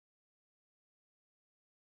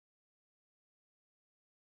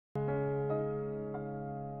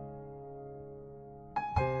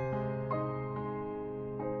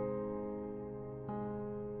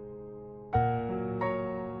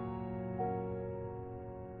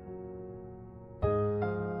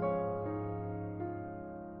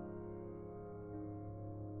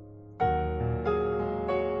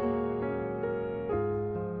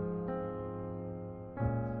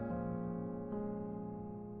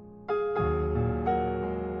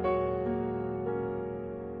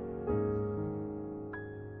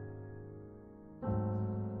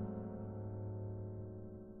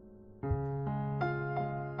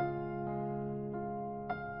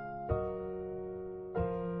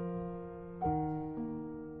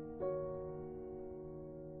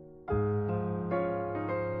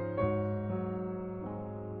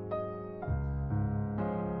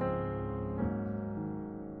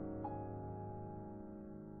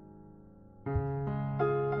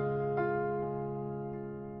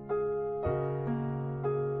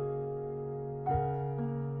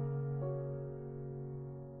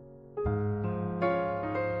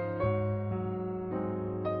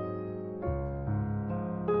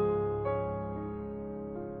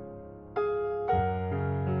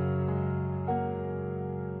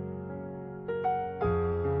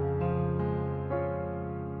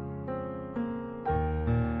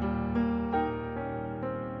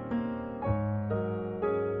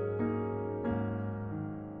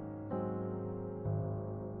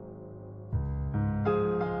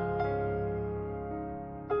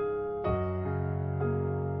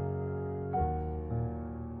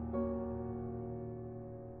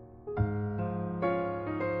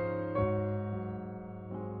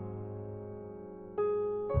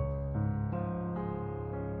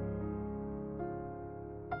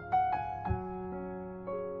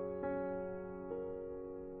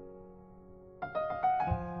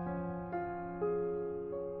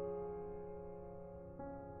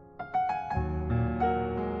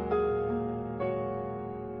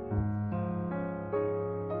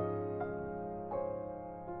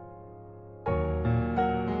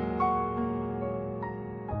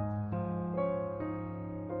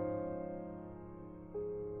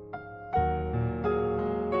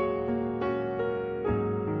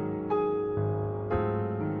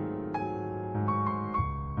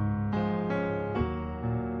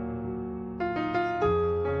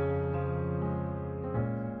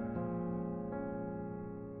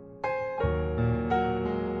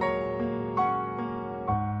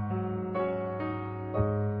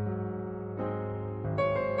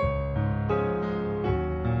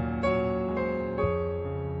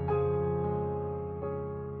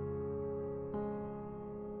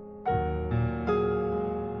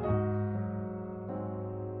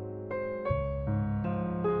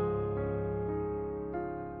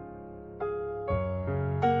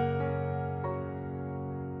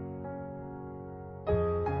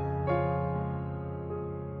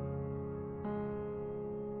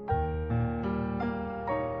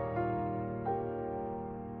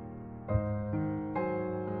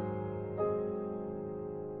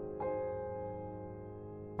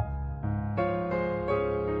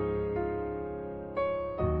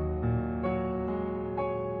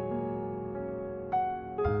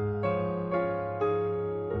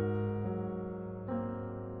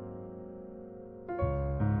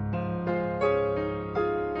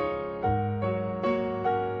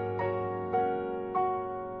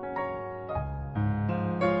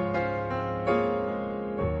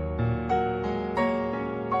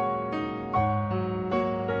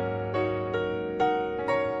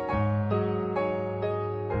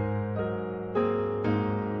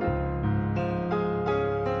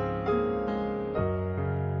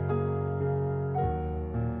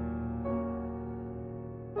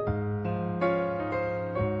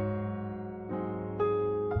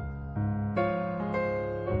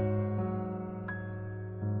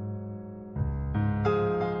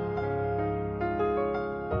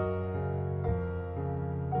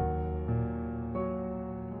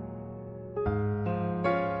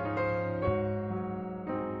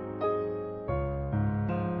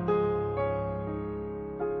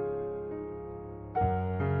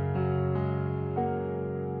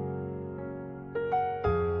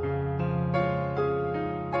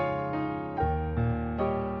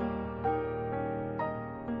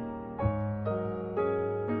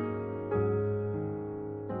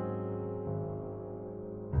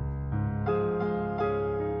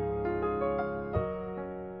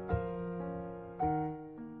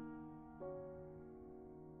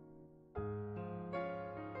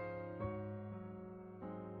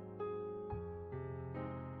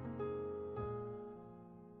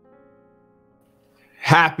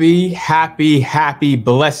Happy,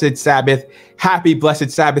 blessed Sabbath. Happy,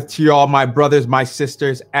 blessed Sabbath to you all, my brothers, my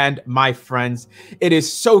sisters, and my friends. It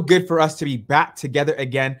is so good for us to be back together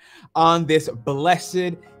again on this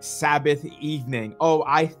blessed Sabbath evening. Oh,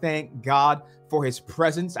 I thank God for his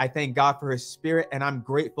presence. I thank God for his spirit, and I'm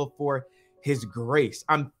grateful for his grace.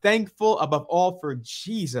 I'm thankful above all for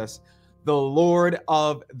Jesus, the Lord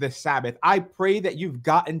of the Sabbath. I pray that you've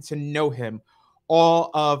gotten to know him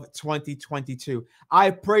all of 2022.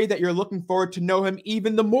 I pray that you're looking forward to know him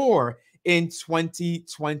even the more in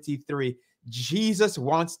 2023. Jesus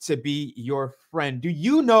wants to be your friend. Do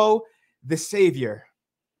you know the Savior?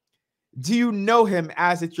 Do you know him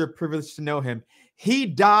as it's your privilege to know him? He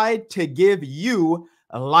died to give you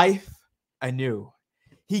life anew.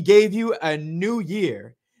 He gave you a new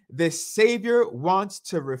year. The Savior wants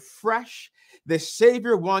to refresh. The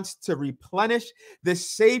Savior wants to replenish. The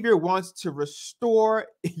Savior wants to restore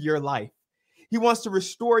your life. He wants to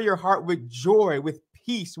restore your heart with joy, with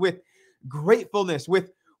peace, with gratefulness,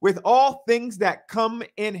 with all things that come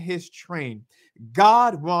in his train.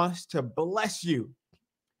 God wants to bless you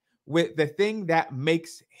with the thing that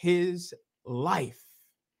makes his life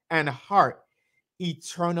and heart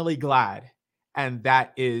eternally glad, and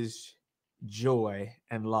that is joy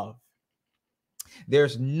and love.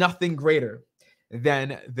 There's nothing greater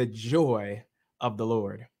than the joy of the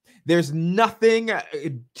Lord. There's nothing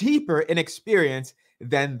deeper in experience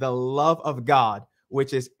than the love of God,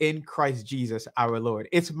 which is in Christ Jesus our Lord.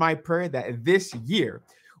 It's my prayer that this year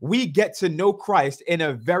we get to know Christ in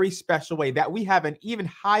a very special way, that we have an even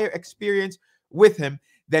higher experience with him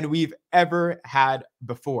than we've ever had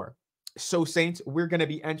before. So, saints, we're going to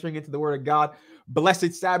be entering into the Word of God.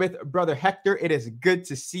 Blessed Sabbath, Brother Hector. It is good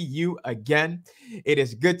to see you again. It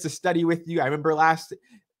is good to study with you. I remember last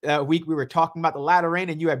week we were talking about the latter rain,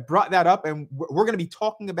 and you had brought that up, and we're going to be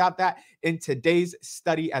talking about that in today's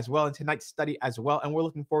study as well, in tonight's study as well. And we're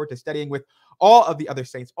looking forward to studying with all of the other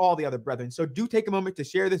saints, all the other brethren. So do take a moment to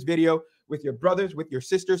share this video with your brothers, with your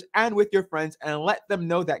sisters, and with your friends, and let them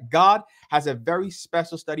know that God has a very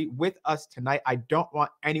special study with us tonight. I don't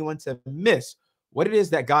want anyone to miss what it is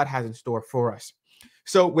that God has in store for us.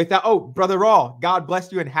 So with that, Brother Raw, God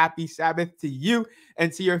bless you and happy Sabbath to you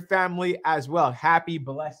and to your family as well. Happy,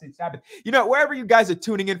 blessed Sabbath. You know, wherever you guys are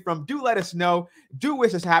tuning in from, do let us know. Do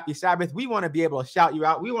wish us happy Sabbath. We want to be able to shout you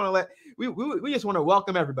out. We want to we just want to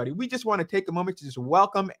welcome everybody. We just want to take a moment to just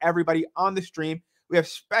welcome everybody on the stream. We have a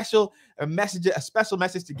special message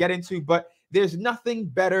to get into, but there's nothing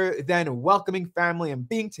better than welcoming family and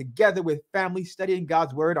being together with family, studying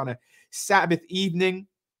God's word on a Sabbath evening,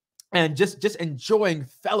 and just enjoying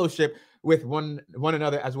fellowship with one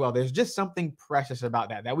another as well. There's just something precious about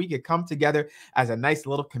that we could come together as a nice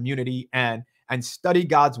little community and study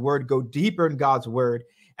God's word, go deeper in God's word,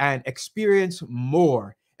 and experience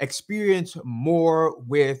more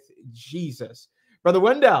with Jesus. Brother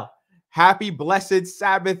Wendell, happy blessed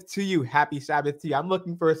Sabbath to you. Happy Sabbath to you. I'm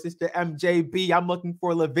looking for Sister MJB. I'm looking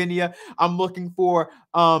for Lavinia. I'm looking for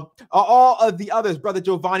all of the others, Brother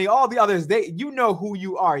Giovanni, all the others. You know who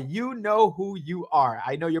you are. You know who you are.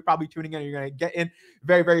 I know you're probably tuning in. You're going to get in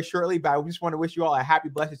very, very shortly, but I just want to wish you all a happy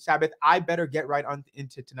blessed Sabbath. I better get right on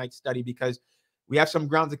into tonight's study because we have some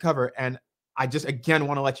ground to cover. And I just, again,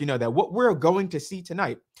 want to let you know that what we're going to see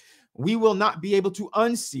tonight, we will not be able to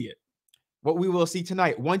unsee it. What we will see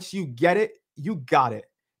tonight, once you get it, you got it,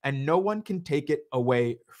 and no one can take it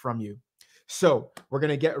away from you. So we're going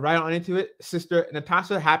to get right on into it. Sister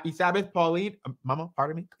Natasha, happy Sabbath. Pauline, Mama,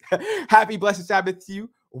 pardon me. Happy blessed Sabbath to you.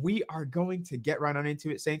 We are going to get right on into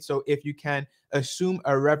it, saints. So if you can assume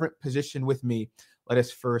a reverent position with me, let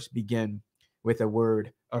us first begin with a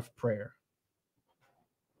word of prayer.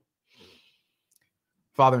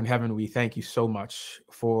 Father in heaven, we thank you so much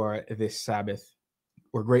for this Sabbath.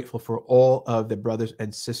 We're grateful for all of the brothers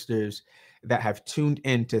and sisters that have tuned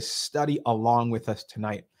in to study along with us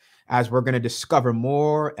tonight, as we're going to discover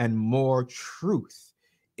more and more truth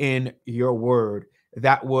in your word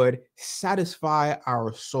that would satisfy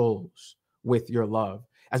our souls with your love,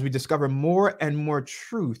 as we discover more and more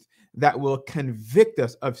truth that will convict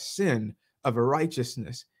us of sin, of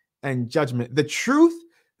righteousness, and judgment, the truth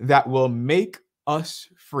that will make us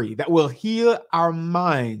free, that will heal our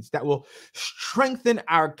minds, that will strengthen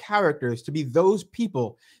our characters to be those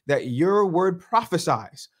people that your word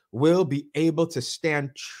prophesies will be able to stand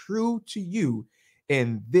true to you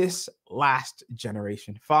in this last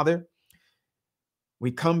generation. Father,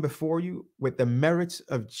 we come before you with the merits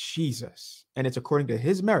of Jesus, and it's according to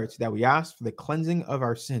his merits that we ask for the cleansing of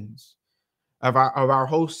our sins, of our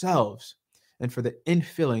whole selves, and for the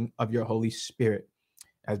infilling of your Holy Spirit,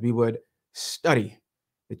 as we would study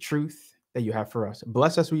the truth that you have for us.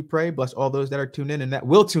 Bless us, we pray. Bless all those that are tuned in and that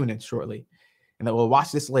will tune in shortly and that will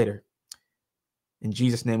watch this later. In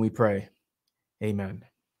Jesus' name we pray. Amen.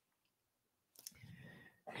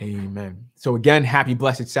 Amen. So again, happy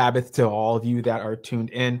blessed Sabbath to all of you that are tuned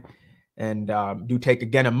in. And do take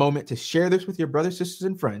again a moment to share this with your brothers, sisters,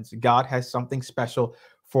 and friends. God has something special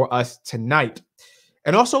for us tonight.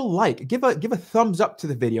 And also give a thumbs up to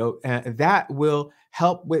the video. That will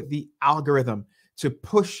help with the algorithm to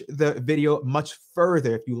push the video much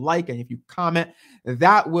further. If you like and if you comment,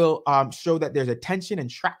 that will show that there's attention and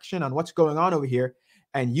traction on what's going on over here.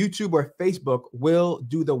 And YouTube or Facebook will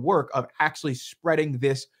do the work of actually spreading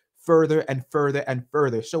this further and further and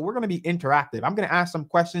further. So we're going to be interactive. I'm going to ask some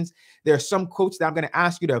questions. There are some quotes that I'm going to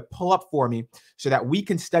ask you to pull up for me so that we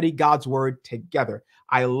can study God's word together.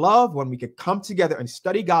 I love when we could come together and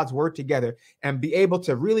study God's word together and be able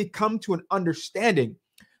to really come to an understanding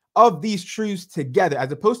of these truths together,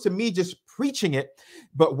 as opposed to me just preaching it,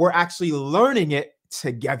 but we're actually learning it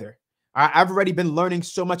together. I've already been learning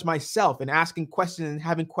so much myself and asking questions and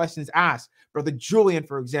having questions asked. Brother Julian,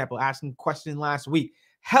 for example, asking questions last week,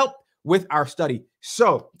 help with our study.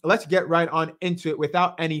 So let's get right on into it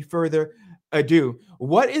without any further ado.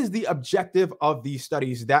 What is the objective of these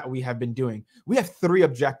studies that we have been doing? We have three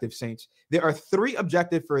objectives, saints. There are three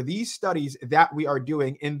objectives for these studies that we are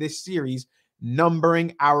doing in this series,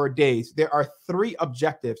 Numbering Our Days. There are three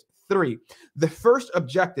objectives. The first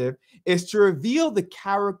objective is to reveal the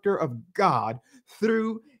character of God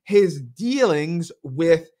through his dealings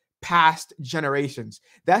with past generations.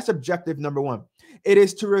 That's objective number one. It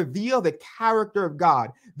is to reveal the character of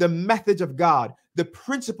God, the methods of God, the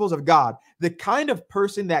principles of God, the kind of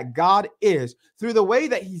person that God is through the way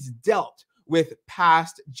that he's dealt with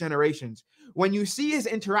past generations. When you see his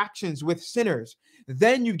interactions with sinners,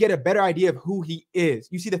 then you get a better idea of who he is.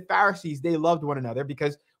 You see, the Pharisees, they loved one another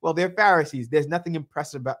because, well, they're Pharisees. There's nothing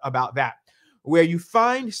impressive about that. Where you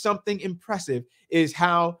find something impressive is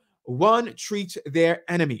how one treats their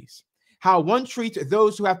enemies, how one treats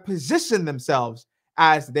those who have positioned themselves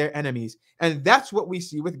as their enemies. And that's what we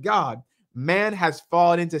see with God. Man has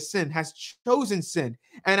fallen into sin, has chosen sin,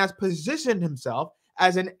 and has positioned himself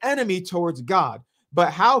as an enemy towards God.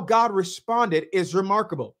 But how God responded is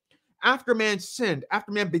remarkable. After man sinned,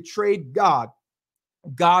 after man betrayed God,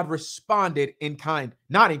 God responded in kind,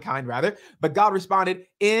 not in kind rather, but God responded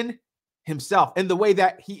in himself, in the way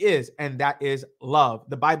that he is, and that is love.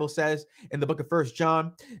 The Bible says in the book of 1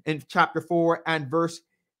 John, in chapter 4 and verse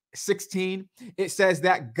 16, it says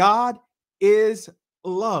that God is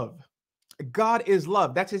love. God is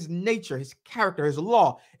love. That's his nature, his character, his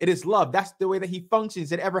law. It is love. That's the way that he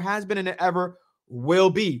functions. It ever has been and it ever will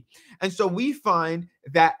be. And so we find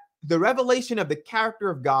that the revelation of the character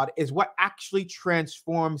of God is what actually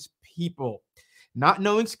transforms people. Not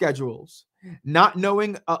knowing schedules, not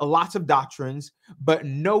knowing lots of doctrines, but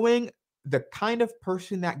knowing the kind of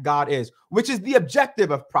person that God is, which is the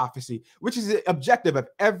objective of prophecy, which is the objective of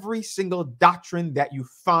every single doctrine that you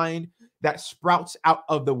find that sprouts out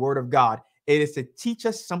of the word of God. It is to teach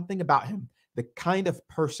us something about him, the kind of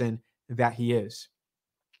person that he is.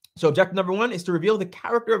 So objective number one is to reveal the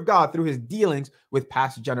character of God through his dealings with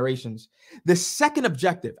past generations. The second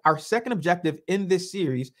objective, our second objective in this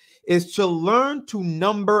series, is to learn to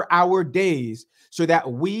number our days so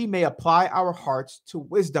that we may apply our hearts to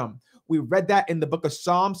wisdom. We read that in the book of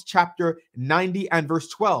Psalms, chapter 90 and verse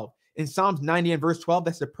 12. In Psalms 90 and verse 12,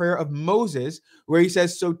 that's the prayer of Moses, where he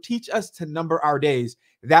says, "So teach us to number our days,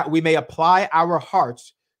 that we may apply our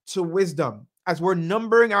hearts to wisdom." As we're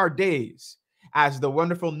numbering our days, as the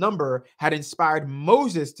wonderful number had inspired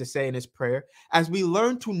Moses to say in his prayer, as we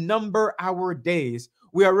learn to number our days,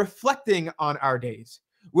 we are reflecting on our days.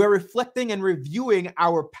 We're reflecting and reviewing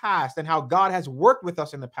our past and how God has worked with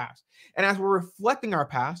us in the past. And as we're reflecting our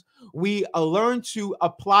past, we learn to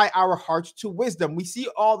apply our hearts to wisdom. We see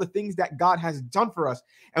all the things that God has done for us,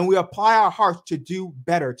 and we apply our hearts to do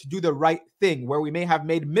better, to do the right thing. Where we may have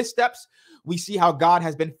made missteps, we see how God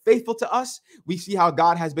has been faithful to us. We see how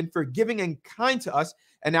God has been forgiving and kind to us,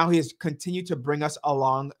 and now he has continued to bring us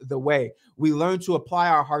along the way. We learn to apply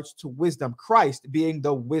our hearts to wisdom, Christ being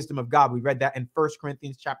the wisdom of God. We read that in 1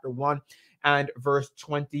 Corinthians chapter 1 and verse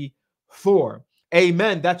 24.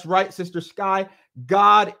 Amen. That's right, Sister Sky.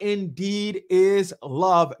 God indeed is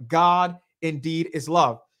love. God indeed is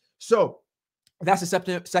love. So that's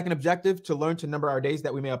the second objective, to learn to number our days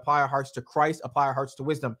that we may apply our hearts to Christ, apply our hearts to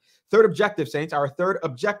wisdom. Third objective, saints, our third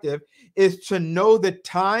objective is to know the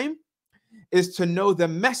time, is to know the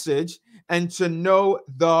message, and to know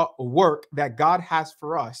the work that God has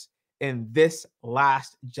for us in this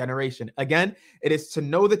last generation. Again, it is to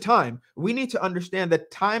know the time. We need to understand the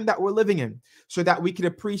time that we're living in so that we can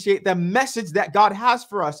appreciate the message that God has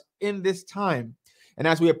for us in this time. And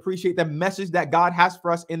as we appreciate the message that God has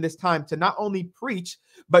for us in this time, to not only preach,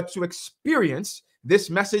 but to experience, this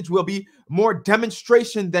message will be more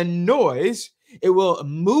demonstration than noise. It will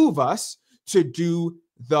move us to do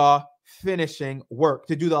the finishing work,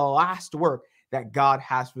 to do the last work that God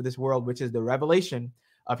has for this world, which is the revelation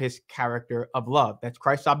of his character of love. That's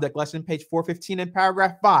Christ's Object Lesson, page 415 in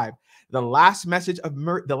paragraph 5. The last message of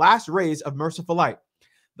the last rays of merciful light.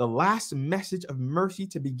 The last message of mercy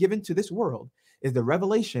to be given to this world is the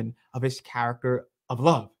revelation of his character of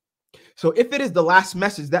love. So if it is the last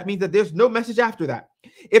message, that means that there's no message after that.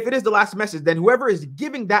 If it is the last message, then whoever is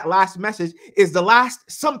giving that last message is the last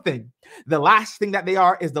something. The last thing that they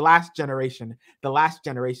are is the last generation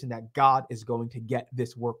that God is going to get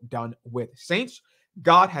this work done with. Saints,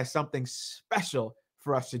 God has something special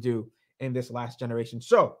for us to do in this last generation.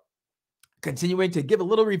 So continuing to give a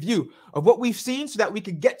little review of what we've seen so that we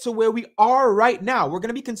could get to where we are right now. We're going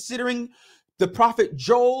to be considering the prophet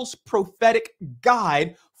Joel's prophetic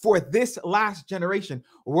guide for this last generation.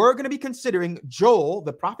 We're going to be considering Joel,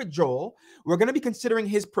 the prophet Joel. We're going to be considering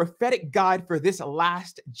his prophetic guide for this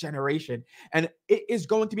last generation. And it is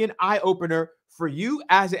going to be an eye-opener for you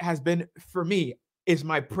as it has been for me, is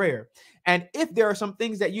my prayer. And if there are some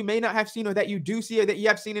things that you may not have seen or that you do see or that you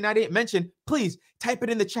have seen and I didn't mention, please type it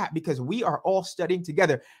in the chat because we are all studying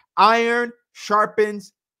together. Iron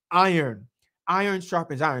sharpens iron. Iron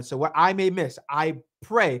sharpens iron. So what I may miss, I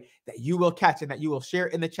pray that you will catch and that you will share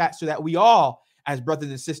in the chat so that we all, as brothers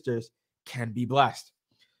and sisters, can be blessed.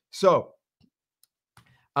 So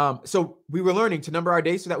we were learning to number our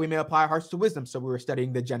days so that we may apply our hearts to wisdom. So we were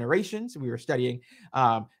studying the generations. We were studying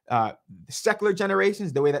secular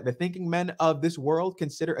generations, the way that the thinking men of this world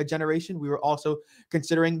consider a generation. We were also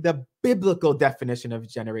considering the biblical definition of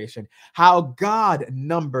generation, how God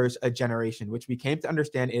numbers a generation, which we came to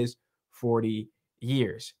understand is 40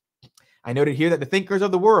 years. I noted here that the thinkers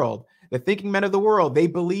of the world, the thinking men of the world, they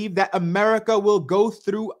believe that America will go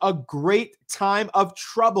through a great time of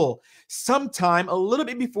trouble sometime a little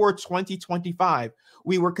bit before 2025.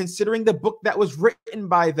 We were considering the book that was written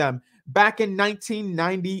by them back in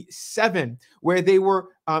 1997, where they were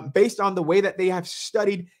based on the way that they have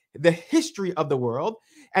studied the history of the world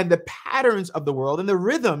and the patterns of the world and the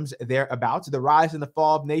rhythms thereabouts, the rise and the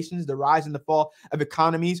fall of nations, the rise and the fall of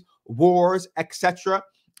economies, wars, etc.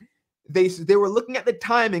 They were looking at the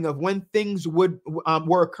timing of when things were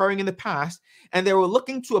occurring in the past, and they were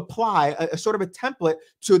looking to apply a sort of a template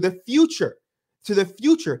to the future.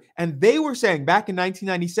 And they were saying back in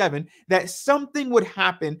 1997 that something would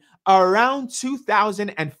happen around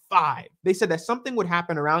 2005. They said that something would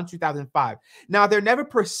happen around 2005. Now, they're never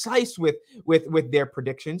precise with their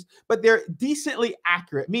predictions, but they're decently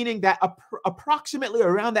accurate, meaning that approximately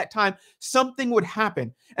around that time, something would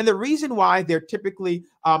happen. And the reason why they're typically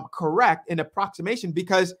correct in approximation,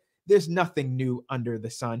 because there's nothing new under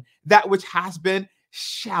the sun. That which has been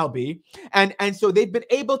shall be. And so they've been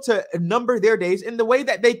able to number their days in the way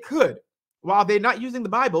that they could. While they're not using the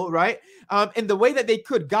Bible, right? In the way that they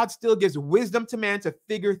could, God still gives wisdom to man to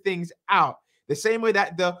figure things out. The same way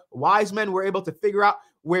that the wise men were able to figure out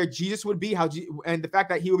where Jesus would be, and the fact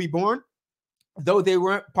that he would be born, though they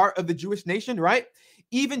weren't part of the Jewish nation, right?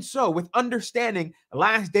 Even so, with understanding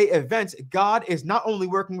last day events, God is not only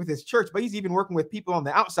working with his church, but he's even working with people on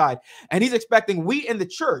the outside. And he's expecting we in the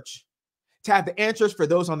church to have the answers for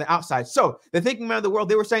those on the outside. So the thinking man of the world,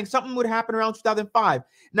 they were saying something would happen around 2005.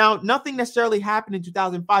 Now, nothing necessarily happened in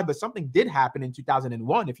 2005, but something did happen in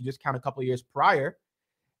 2001, if you just count a couple of years prior.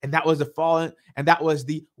 And that was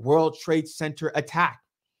the World Trade Center attack.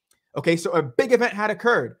 Okay, so a big event had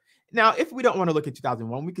occurred. Now, if we don't want to look at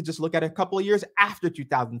 2001, we could just look at a couple of years after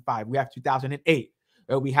 2005. We have 2008.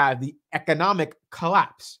 We have the economic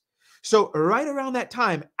collapse. So right around that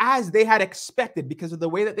time, as they had expected, because of the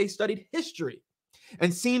way that they studied history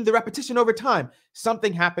and seen the repetition over time,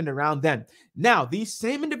 something happened around then. Now, these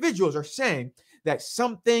same individuals are saying that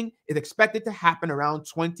something is expected to happen around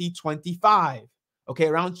 2025. Okay,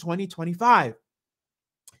 around 2025.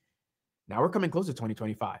 Now we're coming close to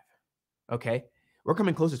 2025. Okay, we're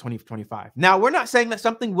coming close to 2025. Now, we're not saying that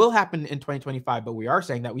something will happen in 2025, but we are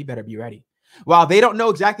saying that we better be ready. While they don't know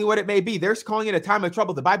exactly what it may be, they're calling it a time of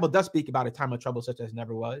trouble. The Bible does speak about a time of trouble such as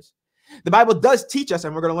never was. The Bible does teach us,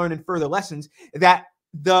 and we're going to learn in further lessons, that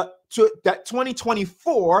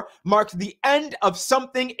 2024 marks the end of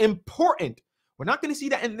something important. We're not going to see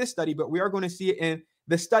that in this study, but we are going to see it in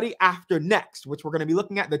the study after next, which we're going to be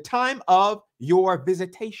looking at the time of your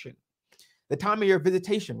visitation. the time of your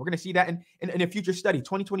visitation. We're going to see that in a future study.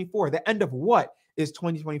 2024, the end of what is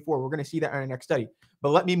 2024? We're going to see that in our next study. But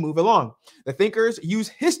let me move along. The thinkers use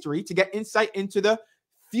history to get insight into the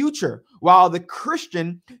future, while the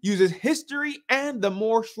Christian uses history and the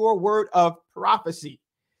more sure word of prophecy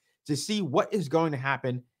to see what is going to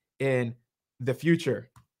happen in the future.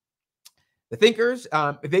 The thinkers,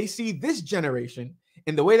 they see this generation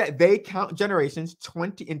in the way that they count generations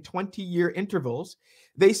 20-year intervals.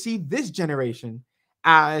 They see this generation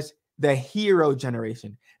as the hero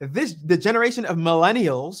generation. The generation of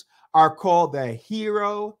millennials are called the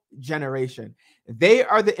hero generation. They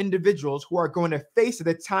are the individuals who are going to face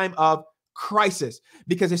the time of crisis,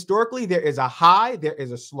 because historically there is a high, there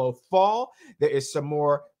is a slow fall, there is some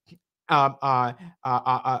more entropy,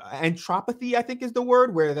 I think is the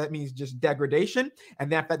word, where that means just degradation,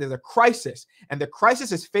 and that there's a crisis, and the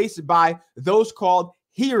crisis is faced by those called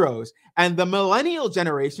heroes, and the millennial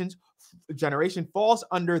generation falls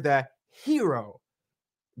under the hero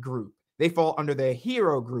group. They fall under the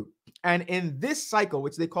hero group. And in this cycle,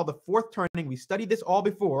 which they call the fourth turning, we studied this all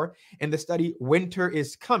before in the study Winter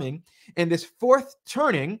is Coming. In this fourth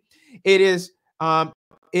turning, it is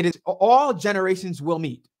all generations will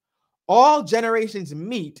meet. All generations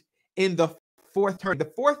meet in the fourth turning.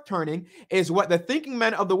 The fourth turning is what the thinking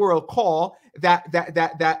men of the world call that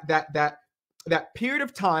period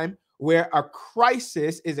of time where a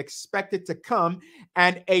crisis is expected to come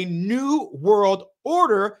and a new world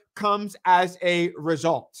order comes as a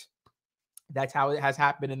result. That's how it has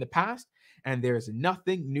happened in the past, and there is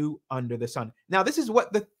nothing new under the sun. Now, this is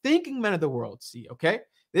what the thinking men of the world see, okay?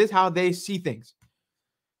 This is how they see things.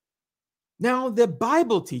 Now, the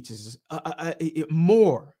Bible teaches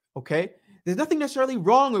more, okay? There's nothing necessarily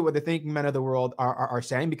wrong with what the thinking men of the world are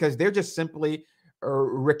saying, because they're just simply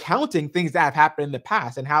recounting things that have happened in the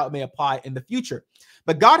past and how it may apply in the future.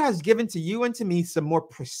 But God has given to you and to me some more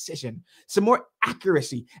precision, some more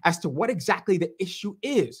accuracy as to what exactly the issue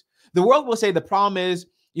is. The world will say the problem is,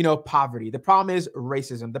 poverty. The problem is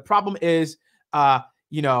racism. The problem is,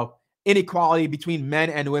 inequality between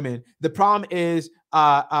men and women. The problem is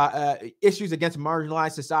issues against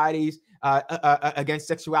marginalized societies, against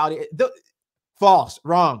sexuality. False,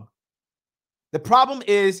 wrong. The problem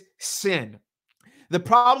is sin. The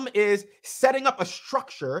problem is setting up a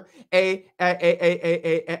structure, a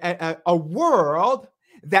world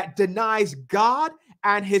that denies God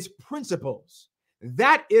and his principles.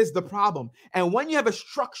 That is the problem. And when you have a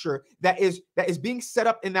structure that is being set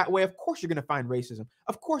up in that way, of course you're going to find racism.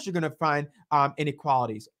 Of course you're going to find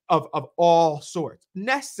inequalities of all sorts,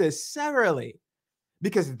 necessarily,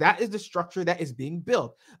 because that is the structure that is being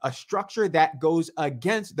built, a structure that goes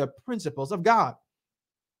against the principles of God.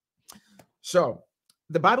 So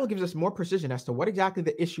the Bible gives us more precision as to what exactly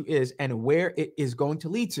the issue is and where it is going to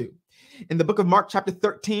lead to. In the book of Mark, chapter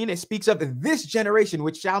 13, it speaks of this generation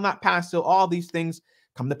which shall not pass till all these things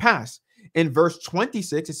come to pass. In verse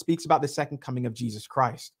 26, it speaks about the second coming of Jesus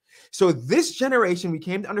Christ. So this generation, we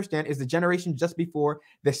came to understand, is the generation just before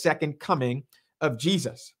the second coming of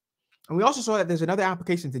Jesus. And we also saw that there's another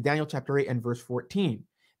application to Daniel chapter 8 and verse 14,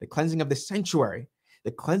 the cleansing of the sanctuary.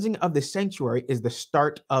 The cleansing of the sanctuary is the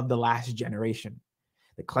start of the last generation.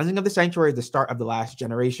 The cleansing of the sanctuary is the start of the last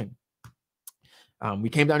generation. We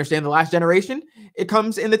came to understand the last generation. It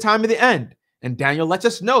comes in the time of the end. And Daniel lets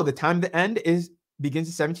us know the time of the end begins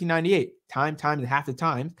in 1798. Time and half the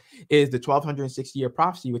time is the 1260-year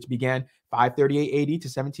prophecy, which began 538 AD to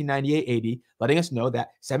 1798 AD, letting us know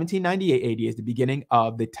that 1798 AD is the beginning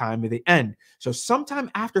of the time of the end. So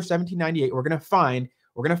sometime after 1798, we're going to find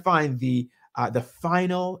the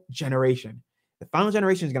final generation. The final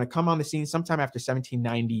generation is going to come on the scene sometime after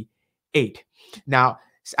 1798. Now,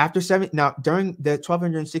 during the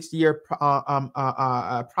 1260-year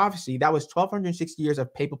prophecy, that was 1260 years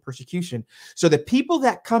of papal persecution. So the people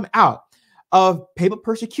that come out of papal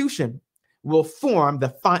persecution will form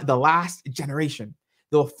the last generation.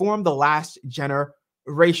 They'll form the last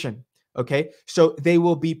generation. Okay, so they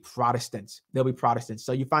will be Protestants. They'll be Protestants.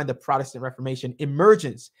 So you find the Protestant Reformation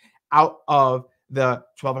emergence out of the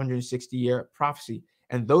 1260-year prophecy.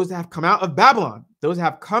 And those that have come out of Babylon,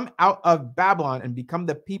 and become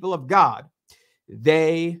the people of God,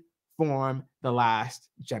 they form the last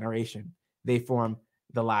generation. They form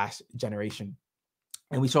the last generation.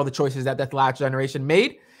 And we saw the choices that last generation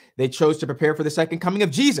made. They chose to prepare for the second coming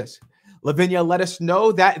of Jesus. Lavinia let us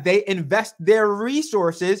know that they invest their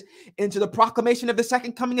resources into the proclamation of the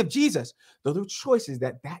second coming of Jesus. Those are choices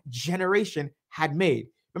that generation had made.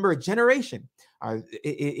 Remember, a generation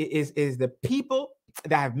is the people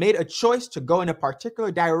that have made a choice to go in a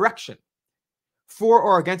particular direction for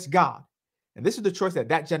or against God. And this is the choice that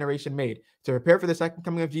that generation made to prepare for the second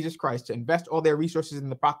coming of Jesus Christ, to invest all their resources in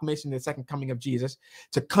the proclamation of the second coming of Jesus,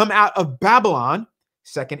 to come out of Babylon,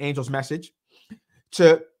 second angel's message,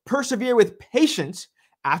 to persevere with patience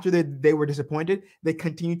after they were disappointed. They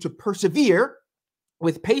continued to persevere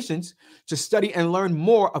with patience to study and learn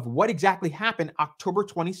more of what exactly happened October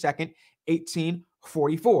 22nd,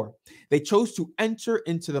 1844. They chose to enter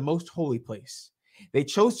into the most holy place. They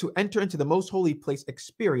chose to enter into the most holy place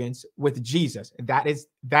experience with Jesus. That is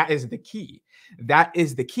the key. That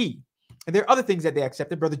is the key. And there are other things that they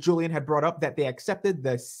accepted. Brother Julian had brought up that they accepted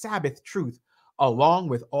the Sabbath truth along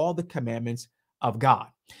with all the commandments of God.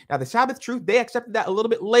 Now, the Sabbath truth, they accepted that a little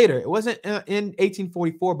bit later. It wasn't in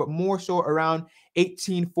 1844, but more so around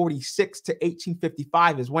 1846 to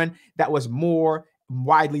 1855 is when that was more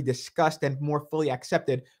widely discussed and more fully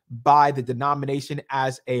accepted by the denomination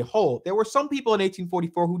as a whole. There were some people in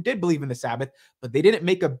 1844 who did believe in the Sabbath, but they didn't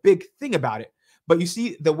make a big thing about it. But you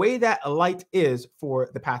see, the way that a light is for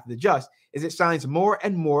the path of the just is it shines more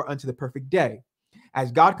and more unto the perfect day. As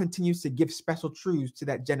God continues to give special truths to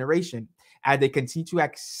that generation, as they continue to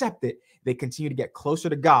accept it, they continue to get closer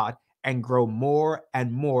to God and grow more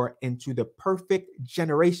and more into the perfect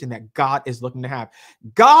generation that God is looking to have.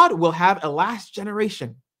 God will have a last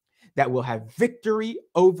generation that will have victory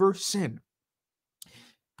over sin.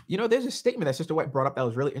 You know, there's a statement that Sister White brought up that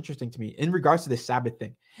was really interesting to me in regards to this Sabbath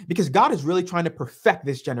thing, because God is really trying to perfect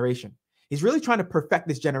this generation. He's really trying to perfect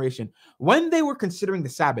this generation. When they were considering the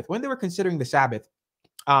Sabbath, there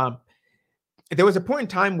was a point in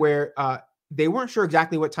time where they weren't sure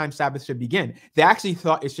exactly what time Sabbath should begin. They actually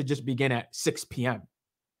thought it should just begin at 6 p.m.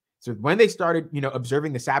 So when they started,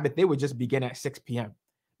 observing the Sabbath, they would just begin at 6 p.m.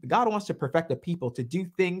 But God wants to perfect the people to do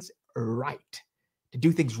things right,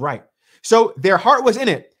 So their heart was in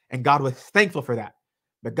it, and God was thankful for that.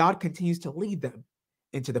 But God continues to lead them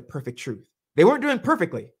into the perfect truth. They weren't doing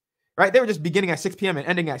perfectly, right? They were just beginning at 6 p.m. and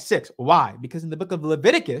ending at 6. Why? Because in the book of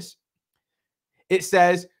Leviticus, it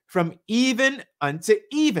says from even unto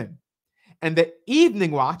even. And the evening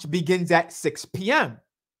watch begins at 6 p.m.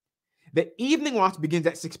 The evening watch begins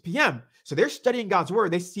at 6 p.m. So they're studying God's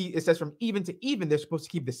word. They see it says from even to even, they're supposed to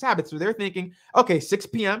keep the Sabbath. So they're thinking, okay, 6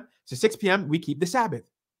 p.m. So 6 p.m., we keep the Sabbath.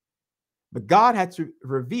 But God had to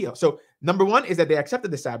reveal. So number one is that they accepted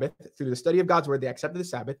the Sabbath. Through the study of God's word, they accepted the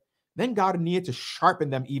Sabbath. Then God needed to sharpen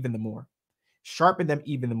them even the more. Show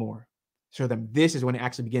them this is when it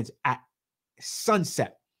actually begins at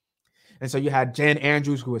sunset. And so you had Jan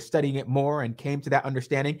Andrews, who was studying it more and came to that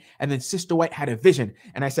understanding. And then Sister White had a vision.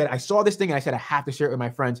 And I said, I saw this thing, and I said, I have to share it with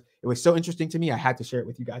my friends. It was so interesting to me. I had to share it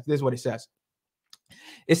with you guys. This is what it says.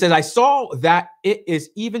 It says, I saw that it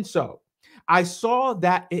is even so.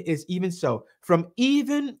 From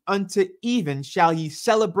even unto even shall ye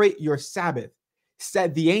celebrate your Sabbath,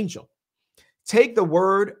 said the angel. Take the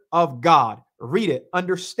word of God, read it,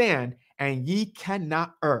 understand, and ye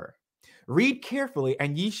cannot err. Read carefully,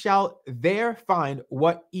 and ye shall there find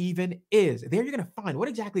what even is. There you're going to find what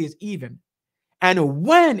exactly is even and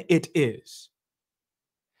when it is.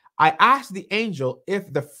 I asked the angel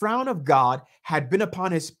if the frown of God had been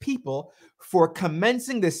upon his people for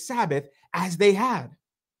commencing the Sabbath as they had.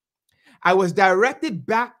 I was directed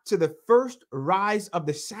back to the first rise of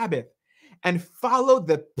the Sabbath and followed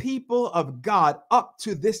the people of God up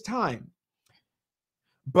to this time,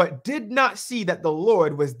 but did not see that the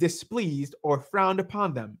Lord was displeased or frowned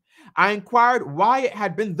upon them. I inquired why it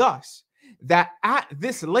had been thus, that at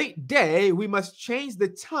this late day we must change the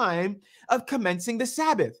time of commencing the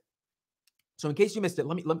Sabbath. So in case you missed it,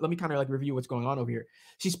 let me kind of like review what's going on over here.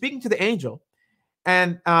 She's speaking to the angel,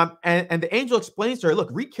 and the angel explains to her, look,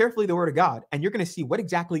 read carefully the word of God, and you're going to see what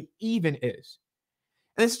exactly even is.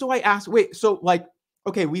 And so I asked, wait, so like,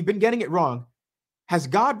 okay, we've been getting it wrong. Has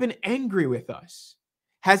God been angry with us?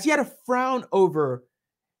 Has he had a frown over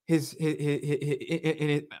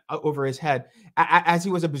over his head as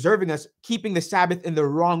he was observing us keeping the Sabbath in the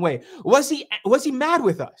wrong way? Was he mad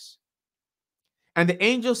with us? And the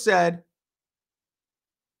angel said,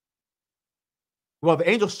 well, the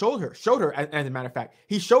angel showed her, as a matter of fact,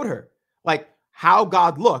 he showed her like how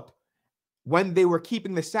God looked when they were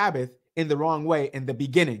keeping the Sabbath in the wrong way in the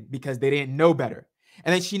beginning because they didn't know better.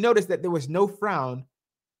 And then she noticed that there was no frown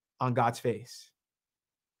on God's face.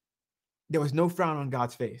 There was no frown on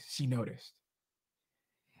God's face, she noticed.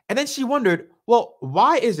 And then she wondered, well,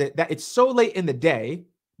 why is it that it's so late in the day?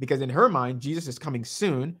 Because in her mind, Jesus is coming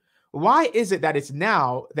soon. Why is it that it's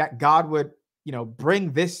now that God would,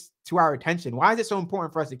 bring this to our attention? Why is it so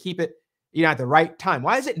important for us to keep it, at the right time?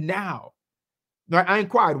 Why is it now? I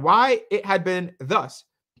inquired why it had been thus,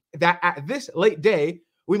 that at this late day,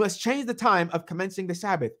 we must change the time of commencing the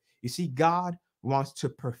Sabbath. You see, God wants to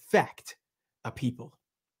perfect a people.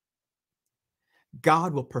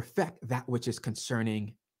 God will perfect that which is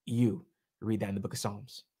concerning you. Read that in the book of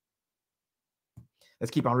Psalms.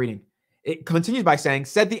 Let's keep on reading. It continues by saying,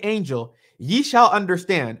 said the angel, ye shall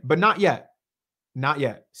understand, but not yet. Not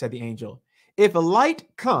yet, said the angel. If a light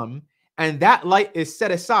come and that light is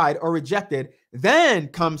set aside or rejected, then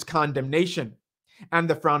comes condemnation and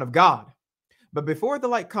the frown of God. But before the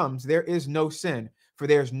light comes, there is no sin, for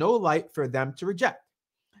there is no light for them to reject.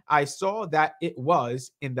 I saw that it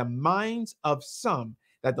was in the minds of some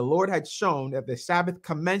that the Lord had shown that the Sabbath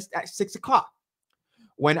commenced at 6 o'clock,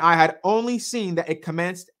 when I had only seen that it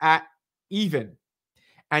commenced at even.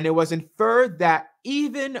 And it was inferred that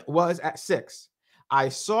even was at 6. I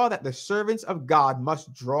saw that the servants of God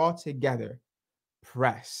must draw together,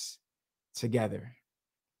 press together.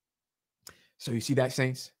 So you see that,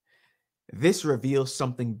 saints? This reveals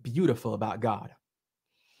something beautiful about God.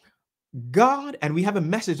 God, and we have a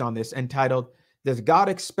message on this entitled, does God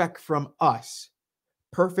expect from us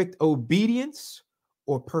perfect obedience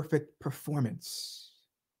or perfect performance?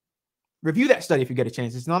 Review that study if you get a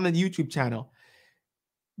chance. It's on the YouTube channel.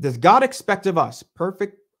 Does God expect of us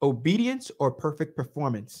perfect obedience or perfect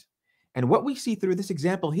performance? And what we see through this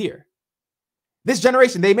example here, this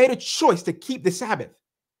generation, they made a choice to keep the Sabbath.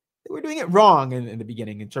 They were doing it wrong in the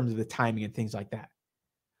beginning in terms of the timing and things like that.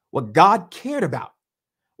 What God cared about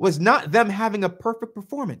was not them having a perfect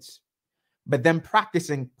performance, but them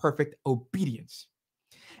practicing perfect obedience.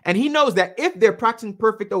 And he knows that if they're practicing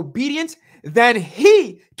perfect obedience, then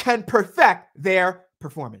he can perfect their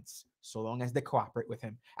performance, so long as they cooperate with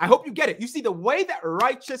him. I hope you get it. You see, the way that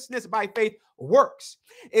righteousness by faith works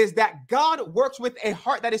is that God works with a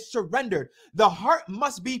heart that is surrendered. The heart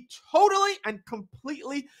must be totally and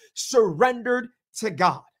completely surrendered to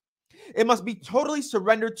God. It must be totally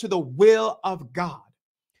surrendered to the will of God,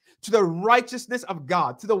 to the righteousness of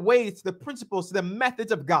God, to the ways, to the principles, to the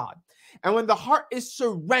methods of God. And when the heart is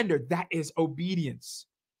surrendered, that is obedience.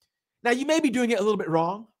 Now, you may be doing it a little bit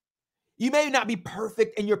wrong. You may not be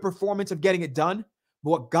perfect in your performance of getting it done, but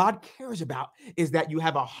what God cares about is that you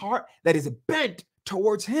have a heart that is bent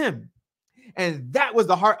towards him. And that was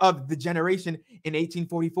the heart of the generation in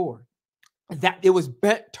 1844, that it was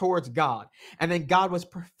bent towards God. And then God was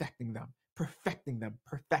perfecting them, perfecting them,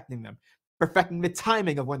 perfecting them, perfecting the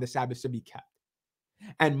timing of when the Sabbath should be kept.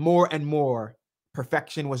 And more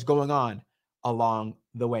perfection was going on along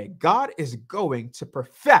the way. God is going to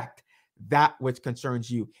perfect that which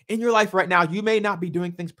concerns you. In your life right now, you may not be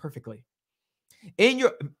doing things perfectly.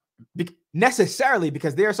 Necessarily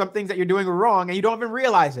because there are some things that you're doing wrong and you don't even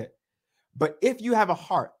realize it. But if you have a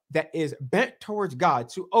heart that is bent towards God,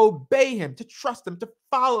 to obey him, to trust him, to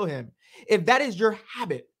follow him, if that is your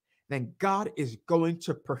habit, then God is going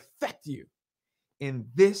to perfect you in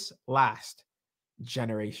this last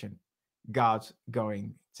generation. God's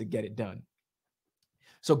going to get it done.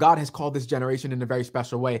 So God has called this generation in a very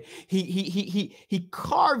special way. He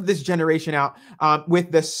carved this generation out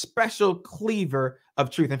with the special cleaver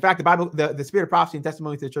of truth. In fact, the Bible, the Spirit of Prophecy and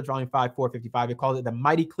Testimony to the Church, Volume 5, 455, it calls it the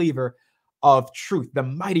mighty cleaver of truth. The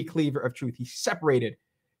mighty cleaver of truth. He separated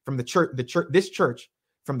from this church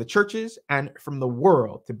from the churches and from the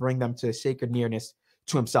world to bring them to a sacred nearness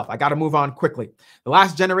to himself. I got to move on quickly. The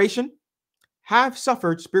last generation have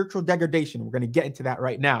suffered spiritual degradation. We're going to get into that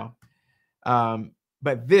right now.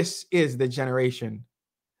 But this is the generation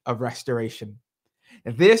of restoration.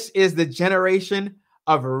 This is the generation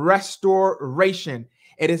of restoration.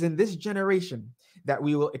 It is in this generation that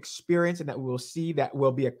we will experience and that we will see that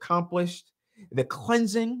will be accomplished the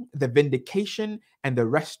cleansing, the vindication, and the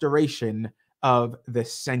restoration of the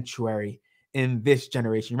sanctuary in this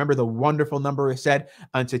generation. Remember the wonderful number is said,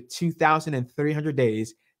 unto 2,300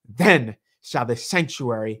 days, then shall the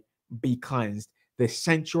sanctuary be cleansed. The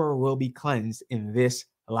sanctuary will be cleansed in this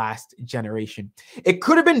last generation. It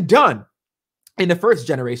could have been done in the first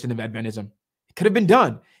generation of Adventism. It could have been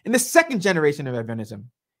done in the second generation of Adventism,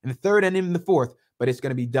 in the third and in the fourth, but it's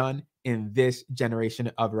going to be done in this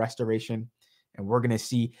generation of restoration. And we're going to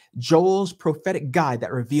see Joel's prophetic guide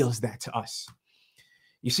that reveals that to us.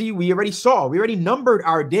 You see, we already numbered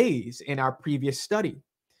our days in our previous study.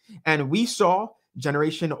 And we saw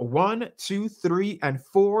generation 1, 2, 3, and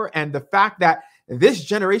 4, and the fact that this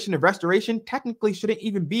generation of restoration technically shouldn't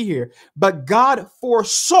even be here. But God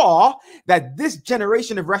foresaw that this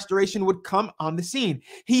generation of restoration would come on the scene.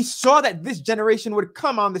 He saw that this generation would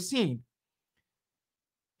come on the scene.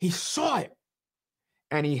 He saw it,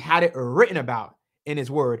 and he had it written about in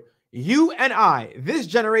his word. You and I, this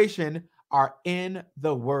generation, are in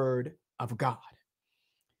the word of God.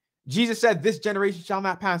 Jesus said, this generation shall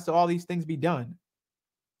not pass till all these things be done.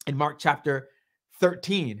 in Mark chapter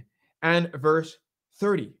 13 and verse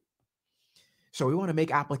 30. So we want to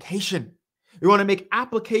make application. We want to make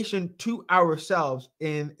application to ourselves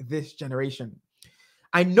in this generation.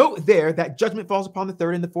 I note there that judgment falls upon the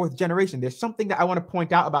third and the fourth generation. There's something that I want to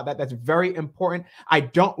point out about that that's very important. I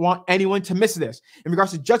don't want anyone to miss this. In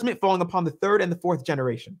regards to judgment falling upon the third and the fourth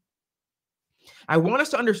generation, I want us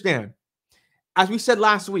to understand, as we said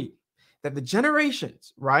last week, that the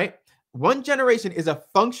generations, right? One generation is a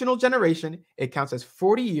functional generation. It counts as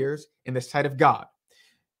 40 years in the sight of God.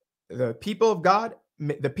 The people of God,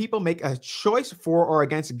 the people make a choice for or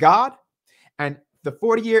against God, and the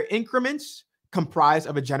 40-year increments comprise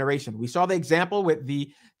of a generation. We saw the example with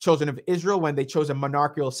the children of Israel when they chose a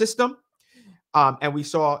monarchical system. And we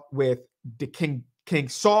saw with the King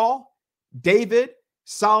Saul, David,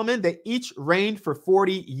 Solomon, they each reigned for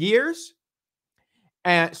 40 years.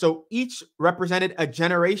 And so each represented a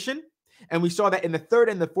generation. And we saw that in the third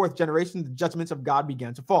and the fourth generation, the judgments of God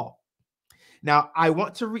began to fall. Now, I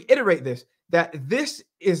want to reiterate this, that this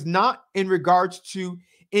is not in regards to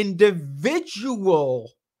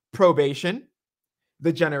individual probation,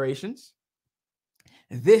 the generations.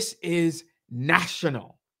 This is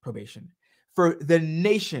national probation for the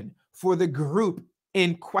nation, for the group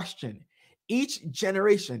in question. Each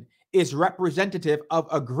generation is representative of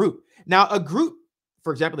a group. Now, a group,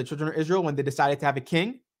 for example, the children of Israel, when they decided to have a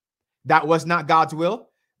king, that was not God's will.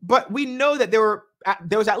 But we know that there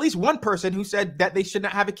was at least one person who said that they should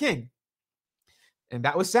not have a king. And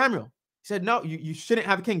that was Samuel. He said, no, you shouldn't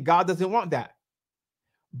have a king. God doesn't want that.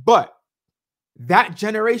 But that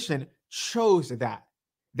generation chose that.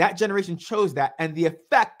 That generation chose that. And the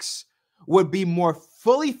effects would be more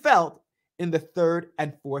fully felt in the third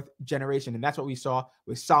and fourth generation. And that's what we saw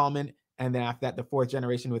with Solomon. And then after that, the fourth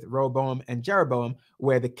generation with Rehoboam and Jeroboam,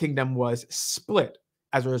 where the kingdom was split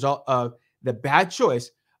as a result of the bad choice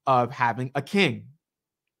of having a king.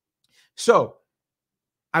 So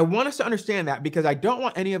I want us to understand that, because I don't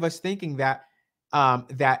want any of us thinking that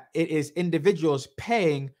that it is individuals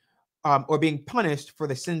paying or being punished for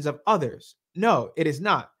the sins of others. No, it is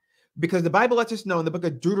not. Because the Bible lets us know in the book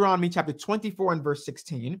of Deuteronomy chapter 24 and verse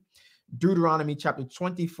 16, Deuteronomy chapter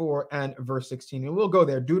 24 and verse 16, and we'll go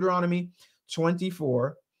there. Deuteronomy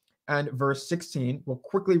 24 and verse 16. We'll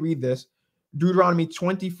quickly read this. Deuteronomy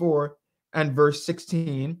 24 and verse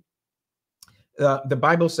 16. The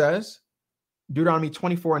Bible says, Deuteronomy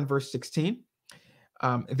 24 and verse 16.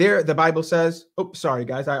 There, the Bible says, oh, sorry,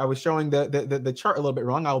 guys, I was showing the chart a little bit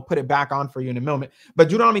wrong. I'll put it back on for you in a moment. But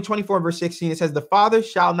Deuteronomy 24, verse 16, it says, the father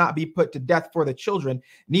shall not be put to death for the children,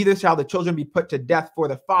 neither shall the children be put to death for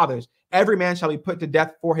the fathers. Every man shall be put to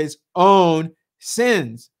death for his own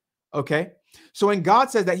sins. Okay? So when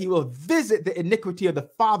God says that he will visit the iniquity of the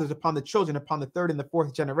fathers upon the children, upon the third and the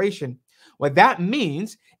fourth generation, what that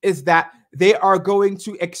means is that they are going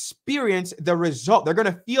to experience the result. They're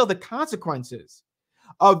going to feel the consequences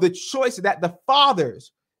of the choice that the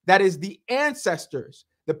fathers, that is the ancestors,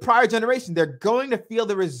 the prior generation, they're going to feel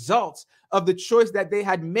the results of the choice that they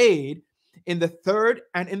had made in the third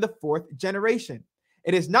and in the fourth generation.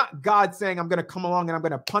 It is not God saying, I'm going to come along and I'm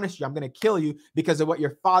going to punish you. I'm going to kill you because of what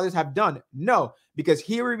your fathers have done. No, because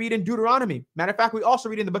here we read in Deuteronomy. Matter of fact, we also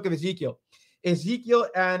read in the book of Ezekiel. Ezekiel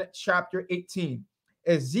and chapter 18.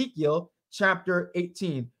 Ezekiel chapter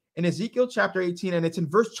 18. In Ezekiel chapter 18, and it's in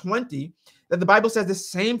verse 20, that the Bible says the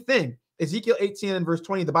same thing. Ezekiel 18 and verse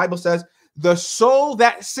 20, the Bible says, the soul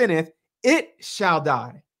that sinneth, it shall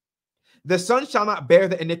die. The son shall not bear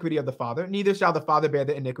the iniquity of the father, neither shall the father bear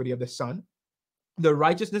the iniquity of the son. The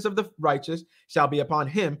righteousness of the righteous shall be upon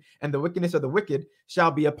him, and the wickedness of the wicked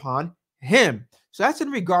shall be upon him. So that's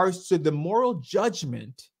in regards to the moral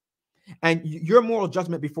judgment and your moral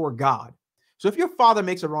judgment before God. So if your father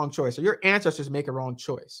makes a wrong choice or your ancestors make a wrong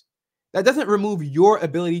choice, that doesn't remove your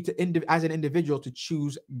ability to, as an individual, to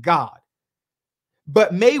choose God.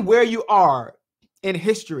 But may where you are in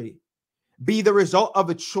history be the result of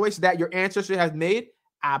a choice that your ancestors have made?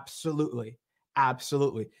 Absolutely.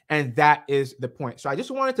 Absolutely. And that is the point. So I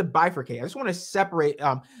just wanted to bifurcate. I just want to separate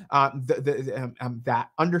that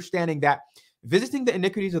understanding that visiting the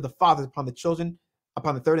iniquities of the fathers upon the children,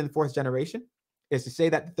 upon the third and fourth generation, is to say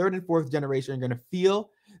that the third and fourth generation are going to feel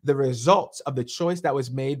the results of the choice that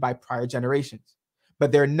was made by prior generations.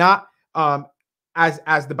 But they're not,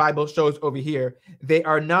 as the Bible shows over here, they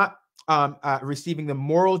are not receiving the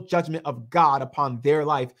moral judgment of God upon their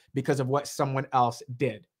life because of what someone else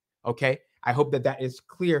did. Okay? I hope that that is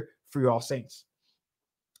clear for you all saints.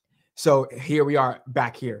 So here we are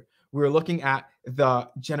back here. We're looking at the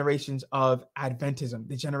generations of Adventism,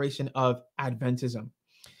 the generation of Adventism.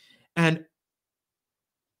 And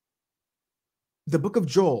the book of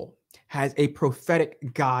Joel has a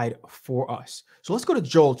prophetic guide for us. So let's go to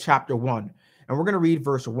Joel chapter 1, and we're going to read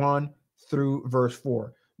verse 1 through verse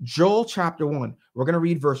 4. Joel chapter 1, we're going to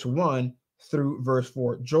read verse 1 through verse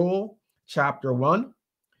 4. Joel chapter 1,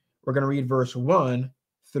 we're going to read verse 1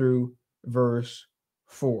 through verse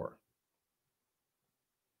 4.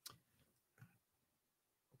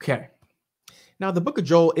 Okay. Now, the book of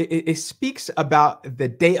Joel, it speaks about the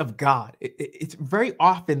day of God. It's very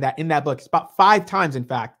often that in that book, it's about 5 times, in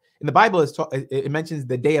fact. In the Bible, it mentions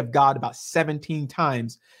the day of God about 17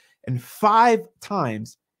 times. And 5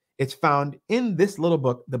 times it's found in this little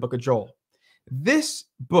book, the book of Joel. This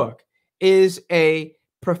book is a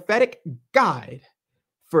prophetic guide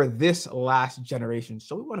for this last generation.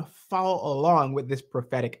 So we want to follow along with this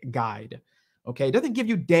prophetic guide. Okay, it doesn't give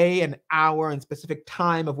you day and hour and specific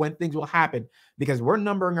time of when things will happen, because we're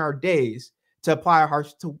numbering our days to apply our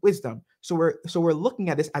hearts to wisdom. So we're looking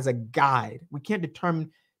at this as a guide. We can't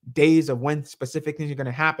determine days of when specific things are going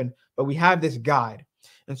to happen, but we have this guide.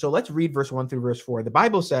 And so let's read verse 1 through verse 4. The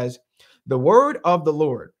Bible says, "The word of the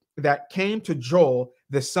Lord that came to Joel,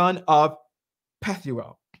 the son of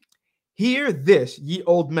Pethuel. Hear this, ye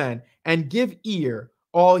old men, and give ear,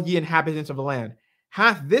 all ye inhabitants of the land.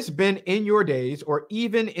 Hath this been in your days, or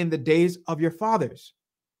even in the days of your fathers?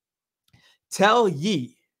 Tell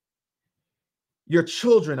ye your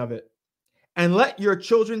children of it, and let your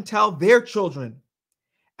children tell their children,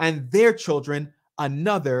 and their children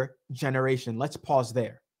another generation." Let's pause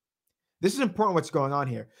there. This is important what's going on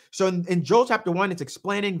here. So in Joel chapter 1, it's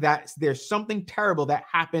explaining that there's something terrible that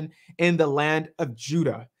happened in the land of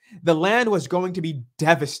Judah. The land was going to be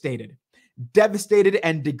devastated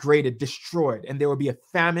and degraded, destroyed, and there would be a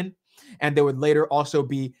famine, and there would later also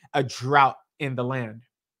be a drought in the land.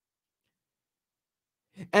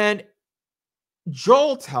 And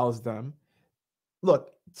Joel tells them,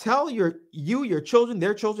 look, tell your children,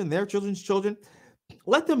 their children, their children's children,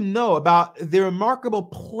 let them know about the remarkable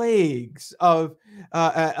plagues of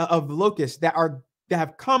locusts that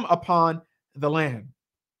have come upon the land.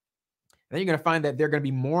 And then you're going to find that they're going to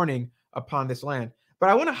be mourning upon this land. But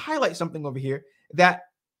I want to highlight something over here, that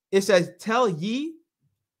it says, "Tell ye,"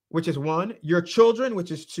 which is 1, "your children," which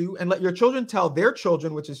is 2, "and let your children tell their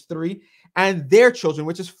children," which is 3, "and their children,"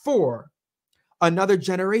 which is 4, another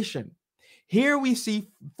generation. Here we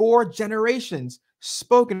see 4 generations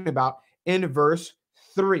spoken about in verse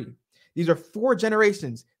 3. These are 4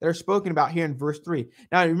 generations that are spoken about here in verse 3.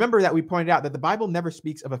 Now, remember that we pointed out that the Bible never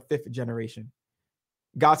speaks of a 5th generation.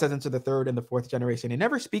 God says into the 3rd and the 4th generation. It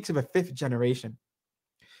never speaks of a 5th generation.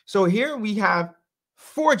 So here we have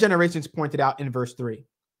 4 generations pointed out in verse 3.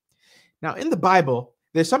 Now, in the Bible,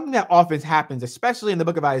 there's something that often happens, especially in the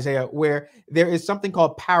book of Isaiah, where there is something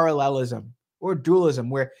called parallelism or dualism,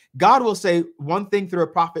 where God will say one thing through a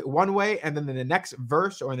prophet one way, and then in the next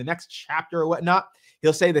verse or in the next chapter or whatnot,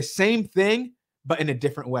 he'll say the same thing, but in a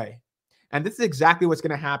different way. And this is exactly what's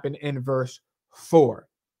going to happen in verse 4.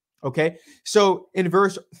 Okay, so in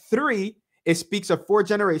verse 3, it speaks of 4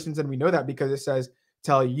 generations, and we know that because it says,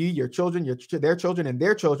 "Tell ye your children, their children, and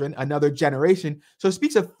their children another generation." So it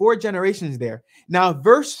speaks of 4 generations there. Now,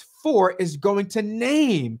 verse 4 is going to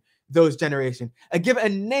name those generations. Give a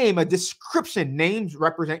name, a description. Names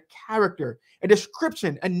represent character. A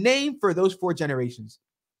description, a name for those 4 generations.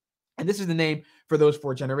 And this is the name for those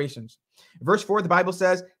 4 generations. Verse 4, the Bible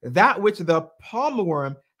says, "That which the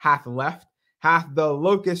palmerworm hath left, hath the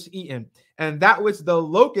locust eaten. And that which the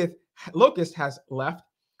locust has left,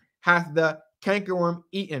 hath the cankerworm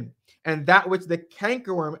eaten. And that which the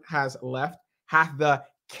cankerworm has left, hath the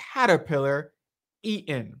caterpillar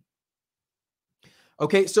eaten."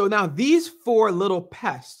 Okay, so now these 4 little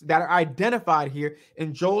pests that are identified here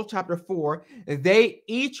in Joel chapter 4, they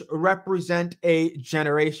each represent a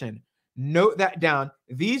generation. Note that down.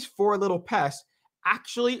 These 4 little pests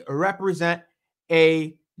actually represent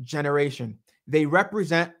a generation. They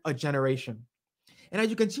represent a generation. And as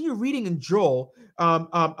you continue reading in Joel,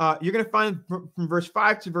 you're going to find from verse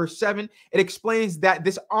 5 to verse 7, it explains that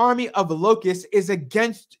this army of locusts is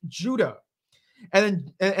against Judah.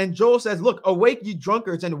 And Joel says, "Look, awake, ye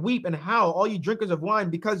drunkards, and weep and howl, all ye drinkers of wine,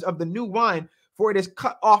 because of the new wine, for it is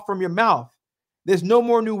cut off from your mouth." There's no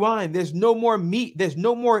more new wine. There's no more meat. There's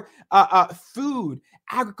no more food.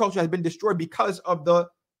 Agriculture has been destroyed because of the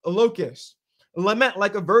locusts. "Lament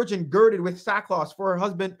like a virgin girded with sackcloth for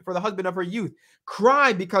the husband of her youth.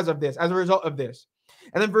 Cry because of this, as a result of this."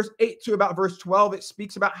 And then verse 8 to about verse 12, it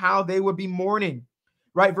speaks about how they would be mourning.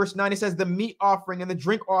 Right, verse 9, it says, "The meat offering and the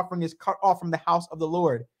drink offering is cut off from the house of the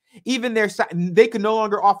Lord." Even they could no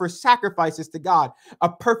longer offer sacrifices to God, a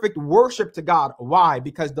perfect worship to God. Why?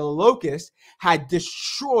 Because the locust had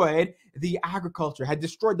destroyed the agriculture, had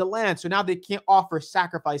destroyed the land. So now they can't offer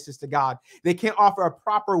sacrifices to God. They can't offer a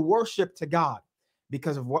proper worship to God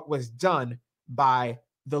because of what was done by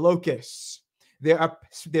the locusts. There's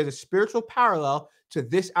a spiritual parallel to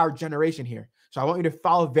this, our generation here. So I want you to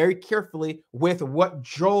follow very carefully with what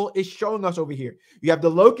Joel is showing us over here. You have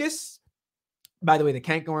the locusts. By the way, the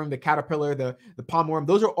cankerworm, the caterpillar, the palmworm,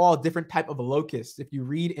 those are all different type of locusts. If you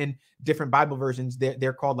read in different Bible versions,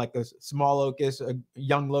 they're called like the small locust,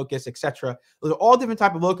 young locust, etc. Those are all different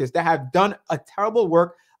type of locusts that have done a terrible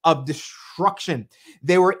work of destruction.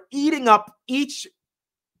 They were eating up each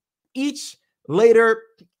later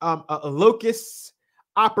a locust's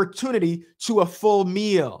opportunity to a full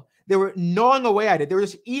meal. They were gnawing away at it. They were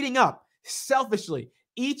just eating up selfishly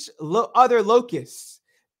each other locust's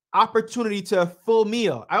opportunity to a full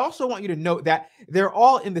meal. I also want you to note that they're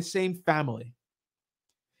all in the same family.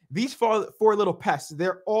 These four little pests,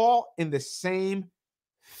 they're all in the same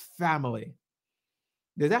family.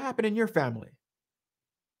 Does that happen in your family?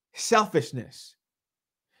 Selfishness,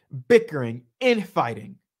 bickering,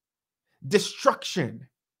 infighting, destruction.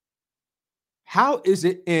 How is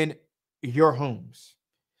it in your homes?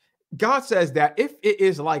 God says that if it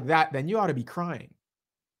is like that, then you ought to be crying.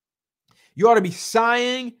 You ought to be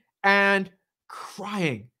sighing and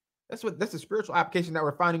crying. That's the spiritual application that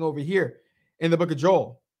we're finding over here in the book of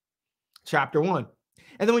Joel, chapter 1.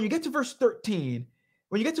 And then when you get to verse 13,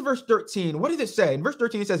 what does it say? In verse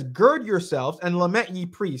 13, it says, gird yourselves and lament, ye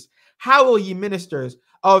priests. Howl, ye ministers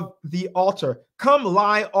of the altar. Come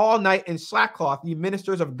lie all night in sackcloth, ye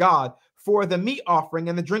ministers of God, for the meat offering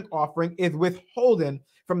and the drink offering is withholden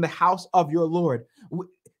from the house of your Lord.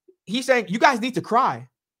 He's saying, you guys need to cry.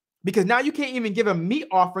 Because now you can't even give a meat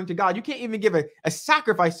offering to God. You can't even give a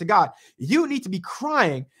sacrifice to God. You need to be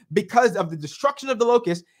crying because of the destruction of the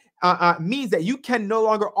locust means that you can no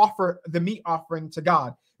longer offer the meat offering to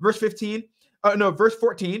God. Verse 14.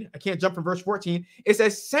 I can't jump from verse 14. It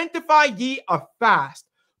says, sanctify ye a fast.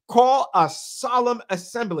 Call a solemn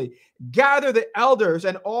assembly. Gather the elders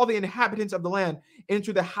and all the inhabitants of the land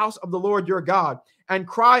into the house of the Lord your God and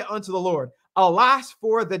cry unto the Lord. Alas,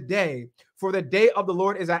 for the day of the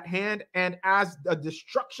Lord is at hand, and as a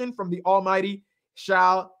destruction from the Almighty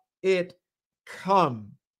shall it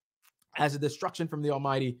come. As a destruction from the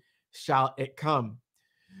Almighty shall it come.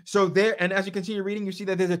 So there, and as you continue reading, you see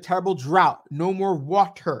that there's a terrible drought. No more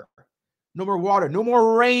water, no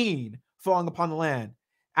more rain falling upon the land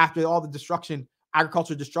after all the destruction,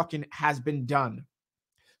 agricultural destruction has been done.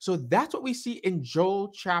 So that's what we see in Joel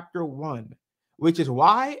chapter 1, which is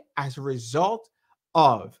why, as a result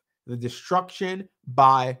of the destruction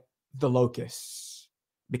by the locusts,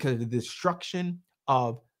 because of the destruction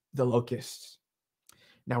of the locusts.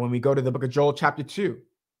 Now, when we go to the book of Joel chapter 2,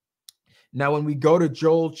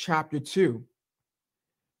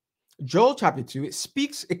 Joel chapter 2,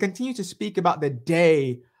 it continues to speak about the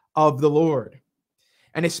day of the Lord.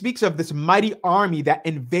 And it speaks of this mighty army that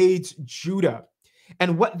invades Judah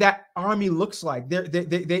and what that army looks like.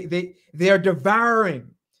 They are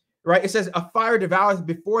devouring, right? It says a fire devours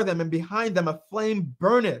before them, and behind them a flame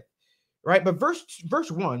burneth, right? But verse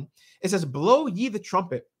 1, it says, blow ye the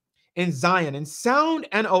trumpet in Zion, and sound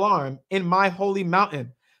an alarm in my holy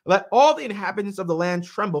mountain. Let all the inhabitants of the land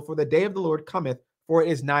tremble, for the day of the Lord cometh, for it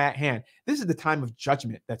is nigh at hand. This is the time of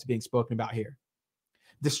judgment that's being spoken about here.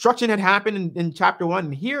 Destruction had happened in chapter 1,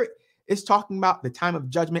 and here it's talking about the time of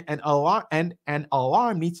judgment, and an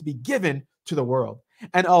alarm needs to be given to the world.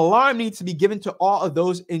 An alarm needs to be given to all of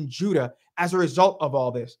those in Judah as a result of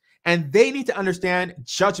all this. And they need to understand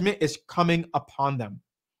judgment is coming upon them.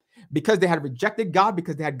 Because they had rejected God,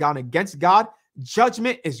 because they had gone against God,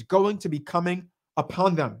 judgment is going to be coming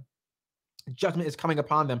upon them. Judgment is coming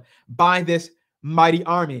upon them by this mighty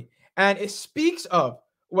army. And it speaks of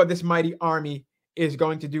what this mighty army is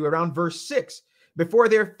going to do around verse 6. Before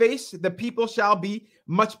their face, the people shall be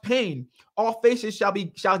much pain. All faces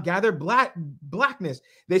shall gather blackness.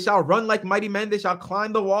 They shall run like mighty men. They shall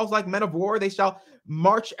climb the walls like men of war. They shall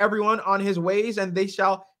march everyone on his ways, and they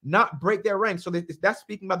shall not break their ranks. So that's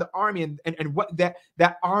speaking about the army and what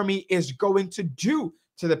that army is going to do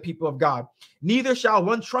to the people of God. Neither shall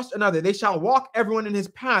one trust another. They shall walk everyone in his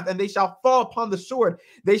path, and they shall fall upon the sword.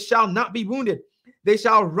 They shall not be wounded. They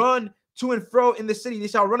shall run to and fro in the city. They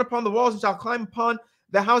shall run upon the walls and shall climb upon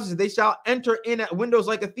the houses. They shall enter in at windows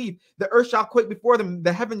like a thief. The earth shall quake before them.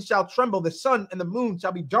 The heavens shall tremble. The sun and the moon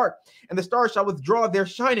shall be dark, and the stars shall withdraw their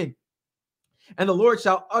shining. And the Lord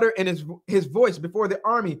shall utter in his voice before the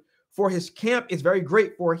army. For his camp is very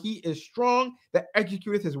great, for he is strong that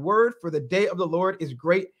executeth his word. For the day of the Lord is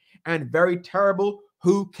great and very terrible.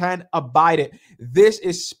 Who can abide it? This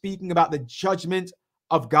is speaking about the judgment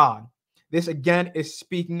of God. This again is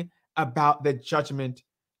speaking about the judgment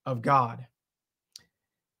of God.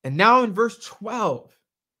 And now in verse 12,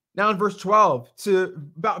 to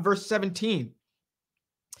about verse 17,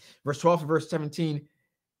 verse 12 to verse 17,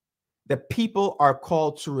 the people are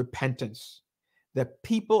called to repentance. The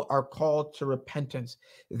people are called to repentance.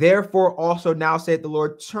 Therefore also now saith the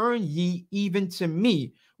Lord, turn ye even to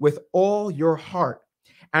me with all your heart,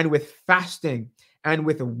 and with fasting, and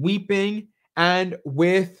with weeping, and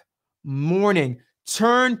with mourning.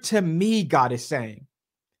 Turn to me, God is saying.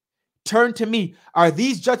 Turn to me. Are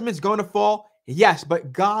these judgments going to fall? Yes,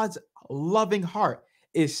 but God's loving heart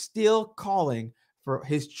is still calling for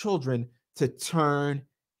his children to turn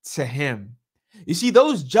to him. You see,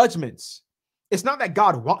 those judgments, it's not that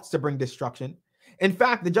God wants to bring destruction. In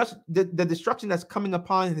fact, the destruction that's coming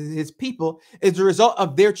upon his people is the result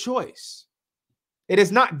of their choice. It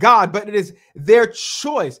is not God, but it is their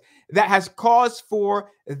choice that has caused for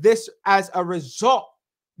this as a result,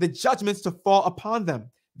 the judgments to fall upon them.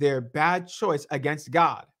 Their bad choice against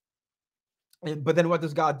God. But then what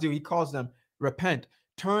does God do? He calls them, repent,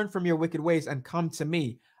 turn from your wicked ways and come to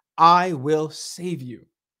me. I will save you.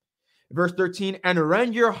 Verse 13, and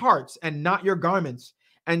rend your hearts and not your garments,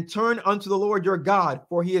 and turn unto the Lord your God,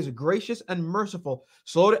 for he is gracious and merciful,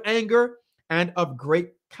 slow to anger, and of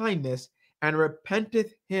great kindness, and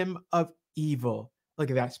repenteth him of evil. Look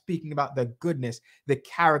at that, speaking about the goodness, the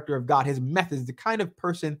character of God, his methods, the kind of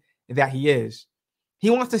person that he is. He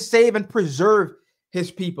wants to save and preserve his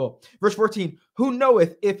people. Verse 14, who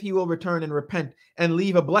knoweth if he will return and repent and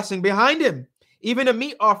leave a blessing behind him, even a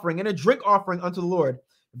meat offering and a drink offering unto the Lord.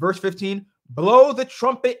 Verse 15, blow the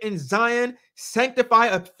trumpet in Zion, sanctify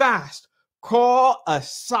a fast, call a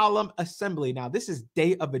solemn assembly. Now, this is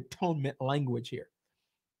Day of Atonement language here.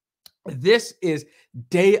 This is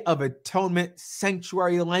Day of Atonement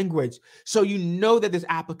sanctuary language. So you know that there's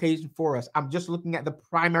application for us. I'm just looking at the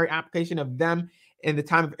primary application of them in the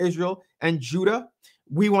time of Israel and Judah.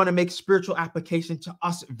 We want to make spiritual application to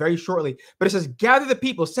us very shortly. But it says, gather the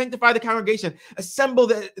people, sanctify the congregation, assemble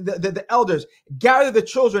the elders, gather the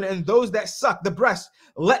children and those that suck the breast.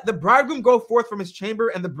 Let the bridegroom go forth from his chamber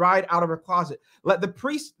and the bride out of her closet. Let the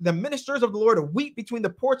priests, the ministers of the Lord, weep between the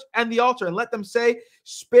porch and the altar, and let them say,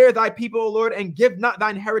 spare thy people, O Lord, and give not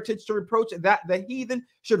thine heritage to reproach, that the heathen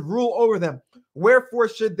should rule over them. Wherefore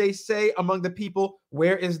should they say among the people,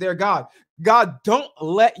 where is their God? God, don't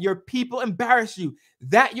let your people embarrass you,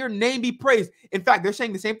 that your name be praised. In fact, they're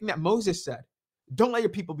saying the same thing that Moses said. Don't let your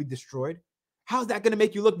people be destroyed. How's that going to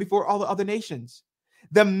make you look before all the other nations?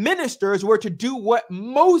 The ministers were to do what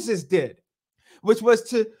Moses did, which was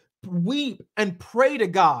to weep and pray to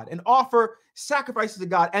God and offer sacrifices to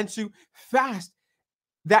God and to fast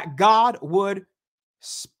that God would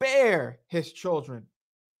spare his children,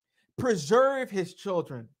 preserve his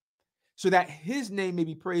children, so that his name may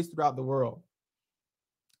be praised throughout the world.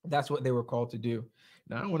 That's what they were called to do.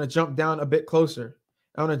 Now I want to jump down a bit closer.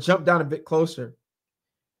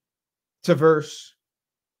 To verse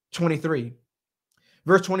 23.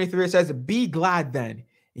 Verse 23, it says, be glad then,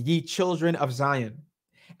 ye children of Zion,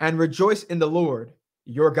 and rejoice in the Lord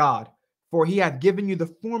your God, for he hath given you the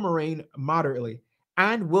former rain moderately,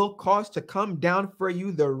 and will cause to come down for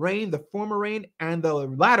you the rain, the former rain, and the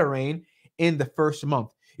latter rain in the first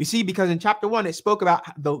month. You see, because in chapter 1, it spoke about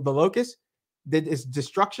the locust, its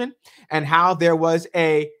destruction, and how there was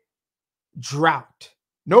a drought.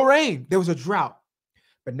 No rain, there was a drought.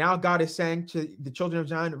 But now God is saying to the children of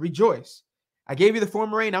Zion, rejoice. I gave you the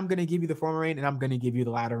former rain, I'm going to give you the former rain, and I'm going to give you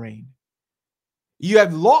the latter rain. You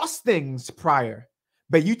have lost things prior,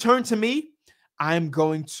 but you turn to me, I'm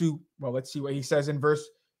going to, well, let's see what he says in verse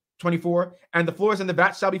 24. And the floors and the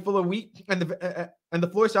vats shall be full of wheat, and the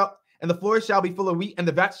floors shall be full of wheat, and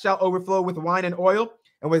the vats shall overflow with wine and oil.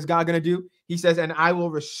 And what is God going to do? He says, and I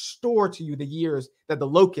will restore to you the years that the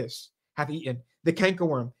locust hath eaten, the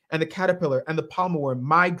cankerworm and the caterpillar and the palmerworm,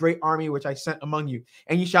 my great army which I sent among you.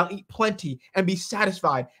 And you shall eat plenty and be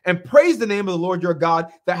satisfied, and praise the name of the Lord your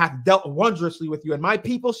God that hath dealt wondrously with you. And my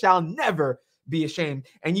people shall never be ashamed.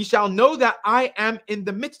 And ye shall know that I am in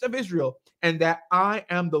the midst of Israel, and that I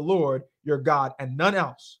am the Lord your God, and none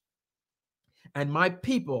else. And my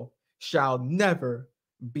people shall never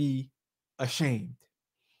be ashamed.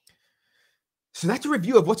 So that's a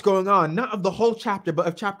review of what's going on, not of the whole chapter, but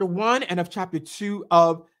of chapter 1 and of chapter 2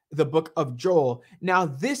 of the book of Joel. Now,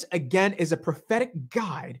 this again is a prophetic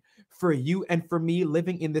guide for you and for me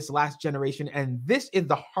living in this last generation. And this is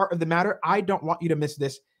the heart of the matter. I don't want you to miss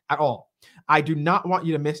this at all. I do not want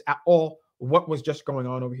you to miss at all what was just going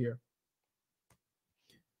on over here.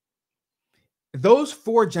 Those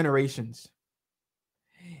 4 generations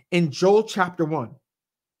in Joel chapter 1,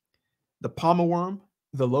 the palmer worm,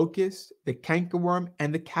 the locust, the cankerworm,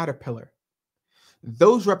 and the caterpillar,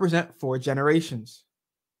 those represent 4 generations.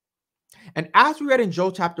 And as we read in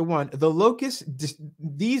Joel chapter 1, the locusts,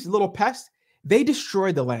 these little pests, they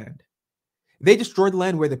destroyed the land. They destroyed the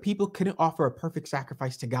land where the people couldn't offer a perfect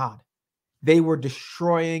sacrifice to God. They were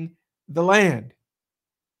destroying the land.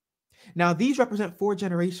 Now, these represent 4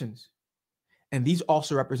 generations. And these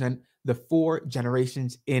also represent the 4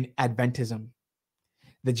 generations in Adventism,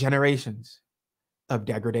 the generations of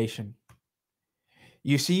degradation.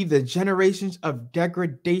 You see, the generations of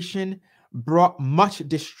degradation brought much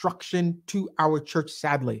destruction to our church,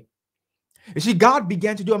 sadly. You see, God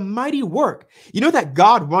began to do a mighty work. You know that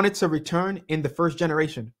God wanted to return in the first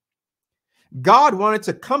generation. God wanted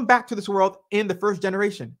to come back to this world in the first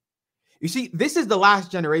generation. You see, this is the last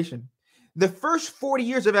generation. The first 40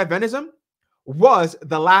 years of Adventism was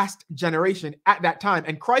the last generation at that time,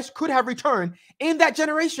 and Christ could have returned in that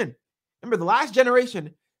generation. Remember, the last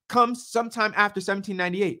generation comes sometime after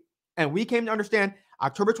 1798, and we came to understand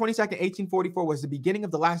October 22nd, 1844 was the beginning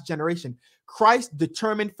of the last generation. Christ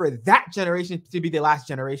determined for that generation to be the last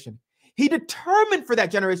generation. He determined for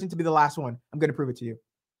that generation to be the last one. I'm going to prove it to you.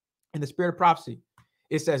 In the spirit of prophecy,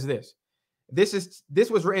 it says this. This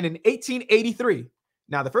was written in 1883.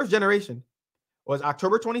 Now, the first generation was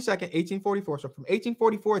October 22nd, 1844. So from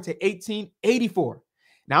 1844 to 1884.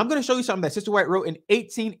 Now I'm going to show you something that Sister White wrote in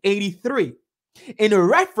 1883 in a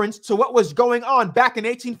reference to what was going on back in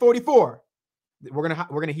 1844. We're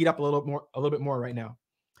going to heat up a little bit more right now.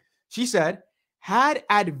 She said, had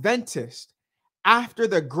Adventists, after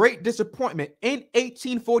the great disappointment in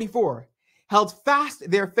 1844, held fast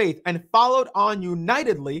their faith and followed on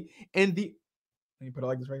unitedly in the, let me put it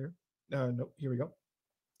like this right here. No, here we go.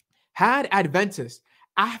 Had Adventists,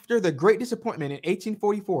 after the great disappointment in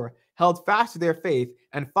 1844, held fast to their faith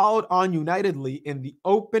and followed on unitedly in the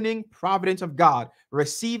opening providence of God,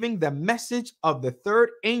 receiving the message of the third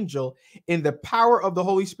angel in the power of the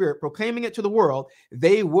Holy Spirit, proclaiming it to the world,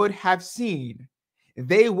 they would have seen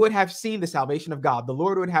the salvation of God. The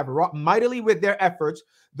Lord would have wrought mightily with their efforts.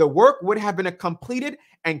 The work would have been completed,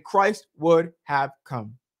 and Christ would have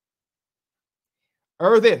come.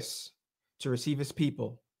 This to receive his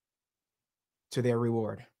people to their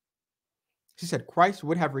reward. She said Christ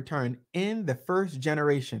would have returned in the first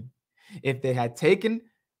generation if they had taken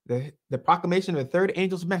the proclamation of the third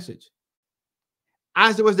angel's message.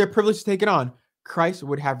 As it was their privilege to take it on, Christ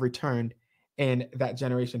would have returned in that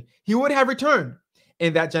generation. He would have returned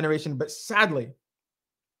in that generation, but sadly,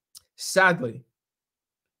 he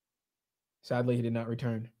did not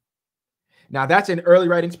return. Now, that's in Early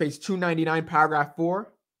Writings, page 299, paragraph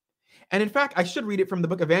 4. And in fact, I should read it from the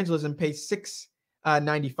book Evangelism, page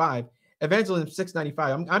 695. Evangelism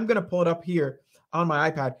 695. I'm going to pull it up here on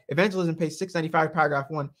my iPad. Evangelism, page 695, paragraph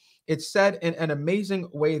 1. It's said in an amazing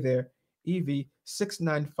way there. EV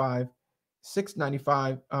 695,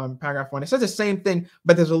 paragraph 1. It says the same thing,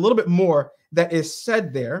 but there's a little bit more that is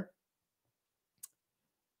said there.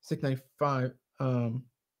 695.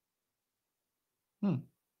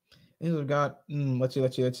 God.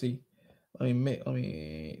 Let's see. Let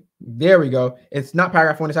me. There we go. It's not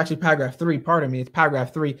paragraph 1. It's actually paragraph 3. Pardon me. It's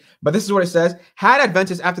paragraph 3. But this is what it says. Had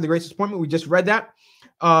Adventists, after the great disappointment, we just read that,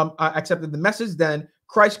 accepted the message, then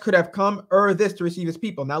Christ could have come this to receive his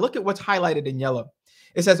people. Now look at what's highlighted in yellow.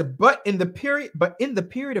 It says, but in the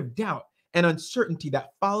period of doubt and uncertainty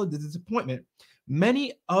that followed the disappointment,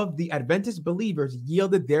 many of the Adventist believers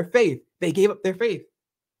yielded their faith. They gave up their faith.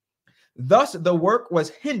 Thus, the work was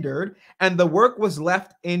hindered and the work was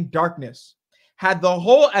left in darkness. Had the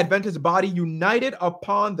whole Adventist body united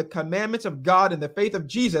upon the commandments of God and the faith of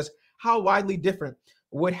Jesus, how widely different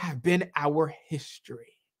would have been our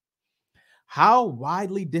history? How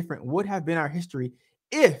widely different would have been our history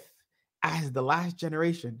if, as the last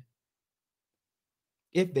generation,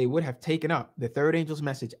 if they would have taken up the third angel's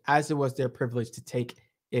message as it was their privilege to take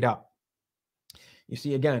it up. You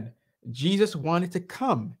see, again, Jesus wanted to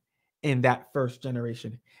come in that first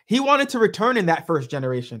generation. He wanted to return in that first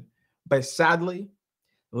generation, but sadly,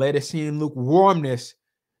 Laodicean lukewarmness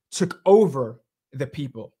took over the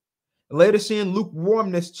people. Laodicean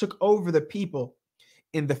lukewarmness took over the people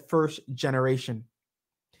in the first generation.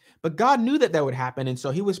 But God knew that would happen, and so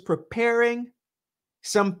he was preparing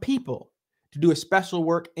some people to do a special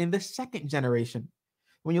work in the second generation.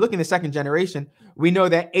 When you look in the second generation, we know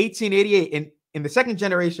that 1888, in the second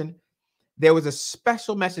generation, there was a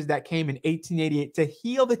special message that came in 1888 to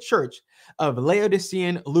heal the church of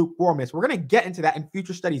Laodicean lukewarmness. We're going to get into that in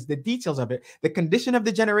future studies, the details of it, the condition of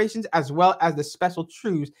the generations, as well as the special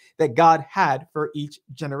truths that God had for each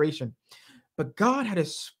generation. But God had a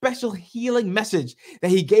special healing message that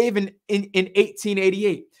he gave in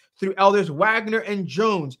 1888 through elders Wagner and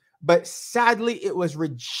Jones. But sadly, it was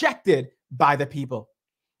rejected by the people.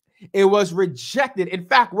 It was rejected. In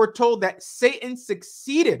fact, we're told that Satan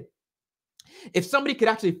succeeded. If somebody could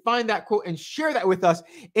actually find that quote and share that with us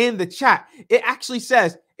in the chat, it actually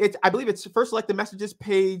says, I believe it's First Selected Messages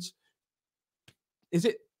page, is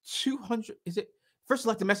it 200? Is it First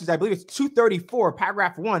Selected Messages? I believe it's 234,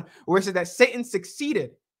 paragraph 1, where it says that Satan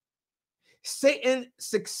succeeded. Satan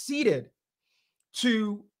succeeded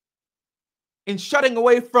in shutting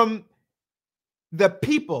away from the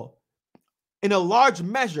people, in a large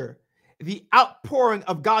measure, the outpouring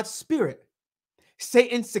of God's Spirit.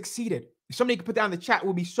 Satan succeeded. If somebody could put that in the chat,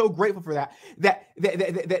 we'll be so grateful for that.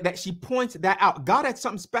 That she points that out. God had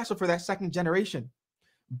something special for that second generation,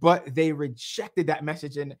 but they rejected that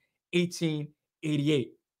message in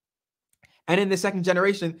 1888. And in the second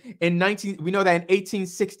generation, we know that in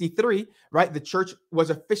 1863, right, the church was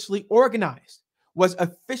officially organized. In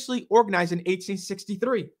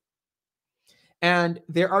 1863. And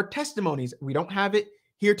there are testimonies. We don't have it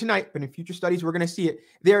here tonight, but in future studies, we're going to see it.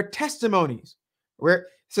 There are testimonies where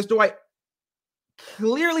Sister White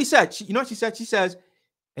clearly said, you know what she said? She says,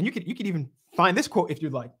 and you could even find this quote if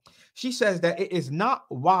you'd like. She says that it is not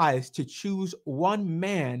wise to choose one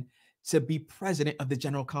man to be president of the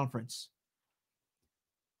General Conference.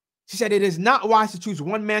 She said it is not wise to choose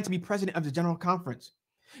one man to be president of the General Conference.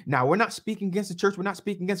 Now, we're not speaking against the church. We're not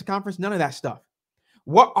speaking against the conference. None of that stuff.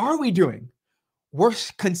 What are we doing? We're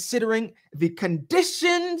considering the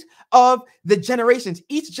conditions of the generations,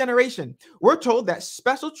 each generation. We're told that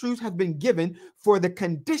special truths have been given for the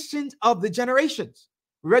conditions of the generations.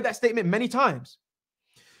 We read that statement many times.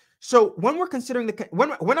 So when we're considering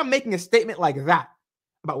when I'm making a statement like that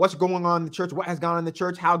about what's going on in the church, what has gone on in the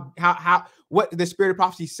church, what the Spirit of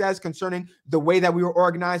prophecy says concerning the way that we were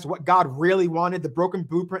organized, what God really wanted, the broken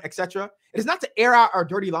blueprint, etc. It is not to air out our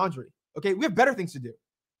dirty laundry. Okay, we have better things to do.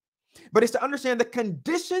 But it's to understand the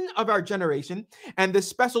condition of our generation and the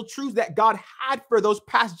special truths that God had for those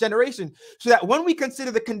past generations, so that when we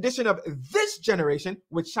consider the condition of this generation,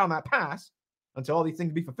 which shall not pass until all these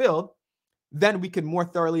things be fulfilled, then we can more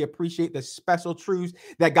thoroughly appreciate the special truths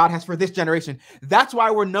that God has for this generation. That's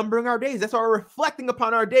why we're numbering our days. That's why we're reflecting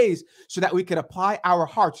upon our days, so that we could apply our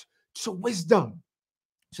hearts to wisdom.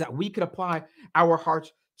 So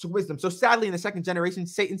sadly, in the second generation,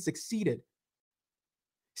 Satan succeeded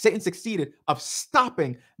of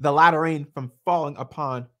stopping the latter rain from falling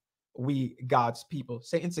upon we God's people.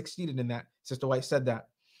 Satan succeeded in that. Sister White said that.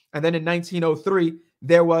 And then in 1903,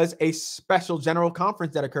 there was a special general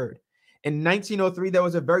conference that occurred. In 1903, there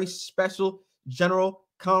was a very special general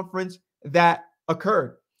conference that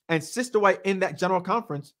occurred. And Sister White in that general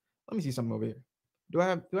conference, let me see something over here. Do I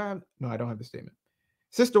have? No, I don't have the statement.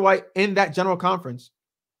 Sister White in that general conference,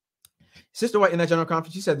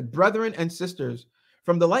 she said, "Brethren and sisters,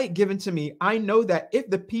 from the light given to me, I know that if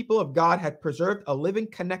the people of God had preserved a living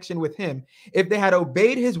connection with him, if they had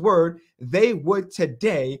obeyed his word, they would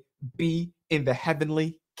today be in the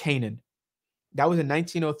heavenly Canaan." That was in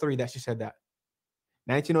 1903 that she said that.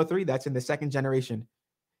 1903, that's in the second generation.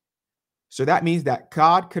 So that means that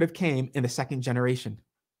God could have came in the second generation.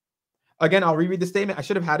 Again, I'll reread the statement. I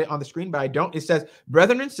should have had it on the screen, but I don't. It says,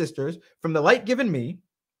 "Brethren and sisters, from the light given me,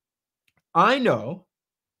 I know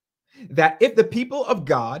that if the people of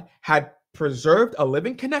God had preserved a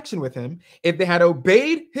living connection with him, if they had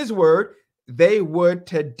obeyed his word, they would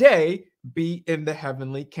today be in the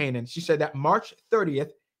heavenly Canaan." She said that March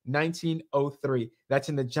 30th, 1903. That's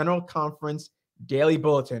in the General Conference Daily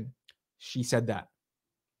Bulletin. She said that.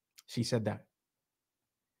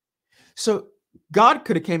 So God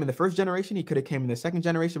could have came in the first generation. He could have came in the second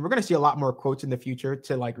generation. We're going to see a lot more quotes in the future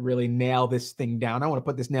to really nail this thing down. I want to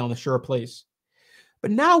put this nail in the sure place. But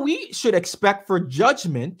now we should expect for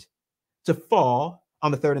judgment to fall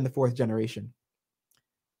on the third and the fourth generation.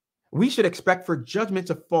 We should expect for judgment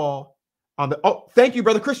to fall on thank you,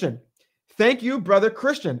 Brother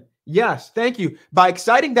Christian. Yes, thank you. By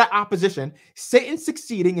exciting that opposition, Satan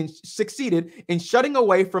succeeded in shutting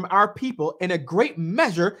away from our people in a great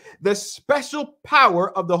measure the special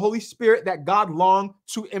power of the Holy Spirit that God longed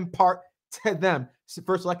to impart to them.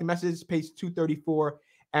 First Selected Messages, page 234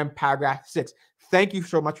 and paragraph 6. Thank you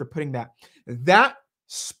so much for putting that. That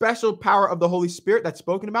special power of the Holy Spirit that's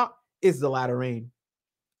spoken about is the latter rain.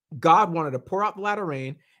 God wanted to pour out the latter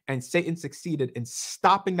rain, and Satan succeeded in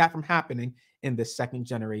stopping that from happening in the second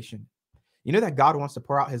generation. You know that God wants to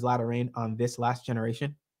pour out his latter rain on this last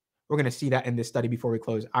generation? We're going to see that in this study before we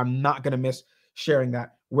close. I'm not going to miss sharing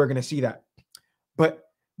that. We're going to see that. But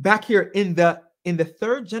back here in the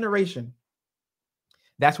third generation,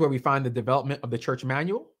 that's where we find the development of the church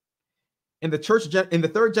manual. In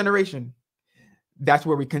the third generation, that's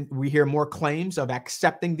where we hear more claims of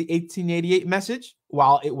accepting the 1888 message,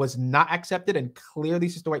 while it was not accepted, and clearly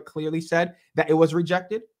Sister White clearly said that it was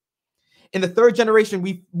rejected. In the third generation,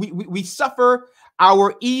 we suffer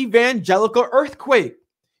our evangelical earthquake.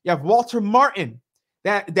 You have Walter Martin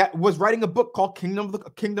that was writing a book called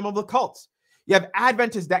Kingdom of the Cults. You have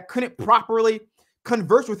Adventists that couldn't properly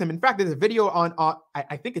converse with him. In fact, there's a video on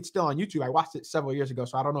I think it's still on YouTube. I watched it several years ago,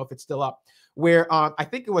 so I don't know if it's still up. Where I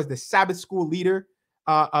think it was the Sabbath school leader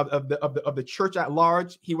of the church at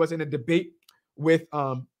large. He was in a debate with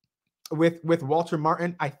Walter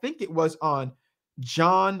Martin. I think it was on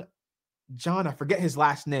John. I forget his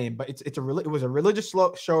last name, but it was a religious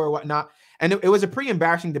show or whatnot, and it was a pretty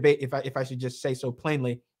embarrassing debate, if I should just say so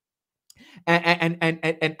plainly.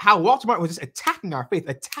 And how Walter Martin was just attacking our faith,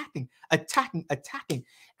 attacking,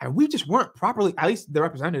 and we just weren't properly, at least the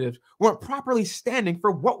representatives weren't properly standing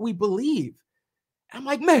for what we believe. And I'm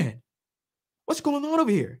like, man, what's going on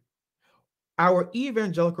over here? Our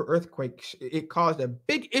evangelical earthquake, it caused a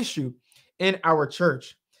big issue in our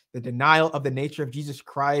church. The denial of the nature of Jesus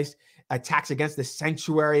Christ, attacks against the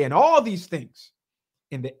sanctuary, and all these things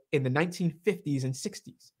in the 1950s and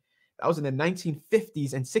 60s. That was in the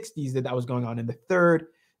 1950s and 60s that was going on in the third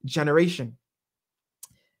generation.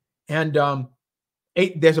 And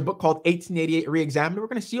there's a book called 1888 Reexamined. We're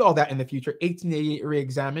going to see all that in the future. 1888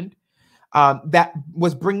 Reexamined. That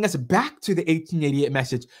was bringing us back to the 1888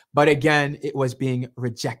 message, but again, it was being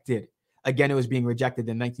rejected. Again, it was being rejected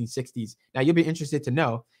in the 1960s. Now, you'll be interested to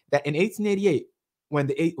know that in 1888, when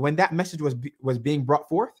that message was being brought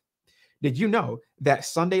forth, did you know that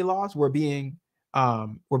Sunday laws were being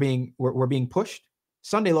pushed?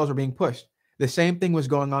 Sunday laws were being pushed. The same thing was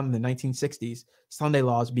going on in the 1960s. Sunday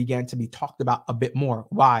laws began to be talked about a bit more.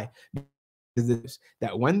 Why? Because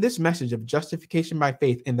that when this message of justification by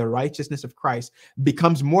faith in the righteousness of Christ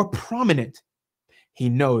becomes more prominent, he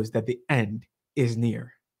knows that the end is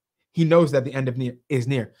near. He knows that the end is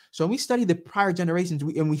near. So when we study the prior generations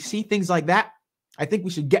and we see things like that, I think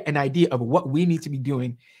we should get an idea of what we need to be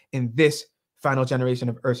doing in this final generation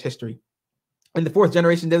of Earth's history. In the fourth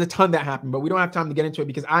generation, there's a ton that happened, but we don't have time to get into it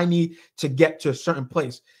because I need to get to a certain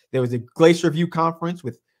place. There was a Glacier View conference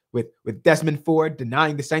with Desmond Ford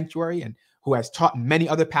denying the sanctuary, and who has taught many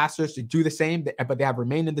other pastors to do the same, but they have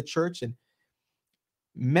remained in the church. And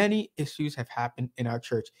many issues have happened in our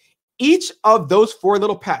church. Each of those four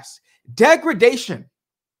little pests, degradation,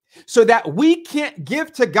 so that we can't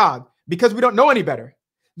give to God, because we don't know any better,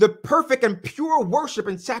 the perfect and pure worship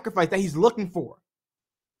and sacrifice that he's looking for.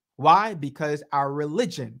 Why? Because our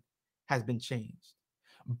religion has been changed.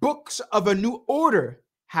 Books of a new order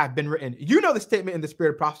have been written. You know the statement in the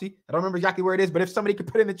Spirit of Prophecy. I don't remember exactly where it is, but if somebody could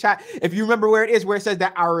put it in the chat, if you remember where it is, where it says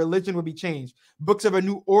that our religion will be changed. Books of a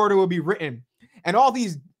new order will be written. And all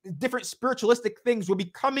these different spiritualistic things will be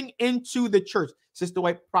coming into the church. Sister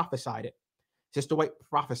White prophesied it. Sister White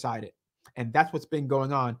prophesied it. And that's what's been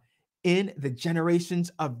going on in the generations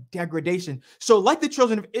of degradation. So like the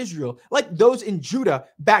children of Israel, like those in Judah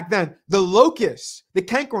back then, the locust, the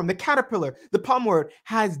cankerworm, the caterpillar, the palmwort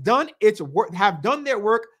have done their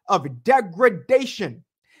work of degradation,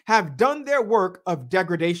 They've done their work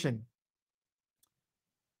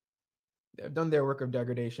of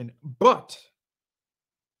degradation, but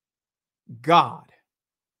God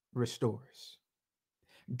restores.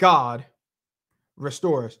 God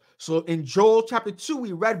restores. So in Joel chapter 2,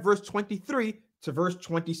 we read verse 23 to verse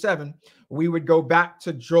 27. We would go back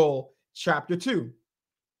to Joel chapter 2.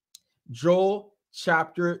 Joel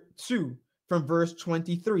chapter 2 from verse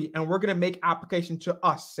 23. And we're going to make application to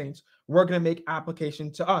us, saints. We're going to make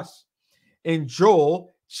application to us. In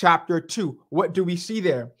Joel chapter 2, what do we see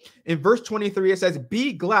there? In verse 23, it says,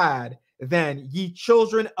 "Be glad then, ye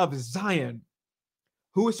children of Zion."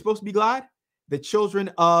 Who is supposed to be glad? The children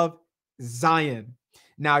of Zion.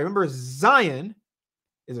 Now, remember, Zion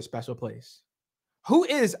is a special place. Who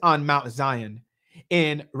is on Mount Zion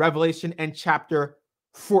in Revelation and chapter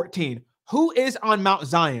 14? Who is on Mount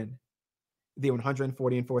Zion? The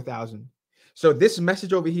 144,000. So this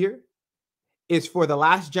message over here is for the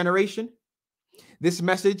last generation. This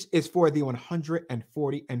message is for the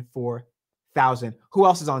 144,000. Who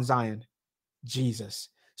else is on Zion? Jesus.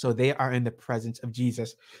 So they are in the presence of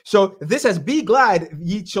Jesus. So this says, be glad,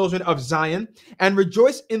 ye children of Zion, and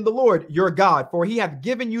rejoice in the Lord your God, for he hath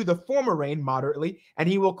given you the former rain moderately, and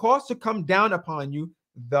he will cause to come down upon you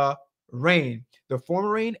the rain, the former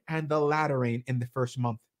rain and the latter rain in the first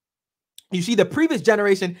month. You see, the previous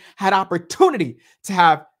generation had opportunity to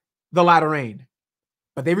have the latter rain,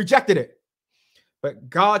 but they rejected it. But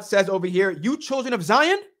God says over here, you children of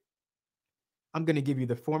Zion, I'm going to give you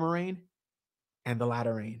the former rain and the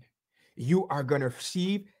latter rain. You are going to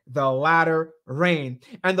receive the latter rain,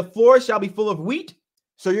 and the floor shall be full of wheat.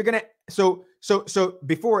 So you're going to, so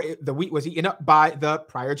before the wheat was eaten up by the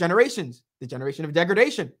prior generations, the generation of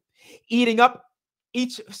degradation, eating up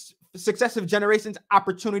each successive generation's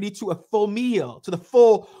opportunity to a full meal, to the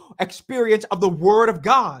full experience of the word of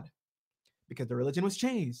God, because the religion was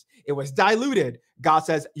changed. It was diluted. God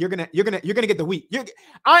says, you're gonna get the wheat.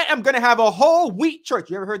 I am gonna have a whole wheat church.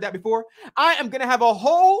 You ever heard that before? I am gonna have a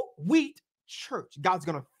whole wheat church. God's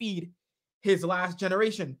gonna feed his last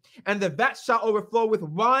generation. And the vat shall overflow with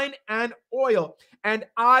wine and oil, and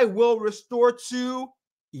I will restore to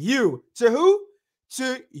you. To who?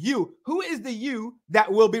 To you. Who is the you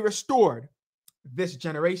that will be restored? This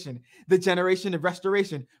generation, the generation of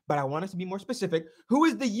restoration. But I want us to be more specific. Who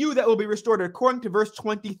is the you that will be restored? According to verse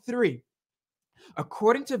 23.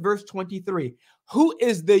 According to verse 23, who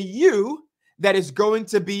is the you that is going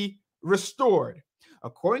to be restored?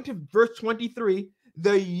 According to verse 23,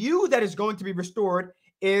 the you that is going to be restored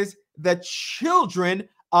is the children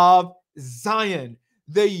of Zion.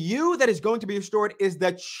 The you that is going to be restored is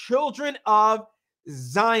the children of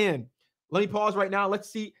Zion. Let me pause right now. Let's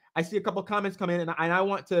see. I see a couple comments come in, and I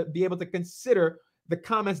want to be able to consider the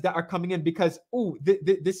comments that are coming in because,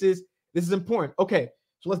 this is important. Okay,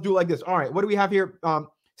 so let's do it like this. All right, what do we have here?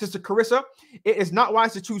 Sister Carissa, it is not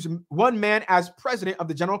wise to choose one man as president of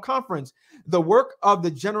the General Conference. The work of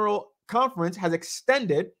the General Conference has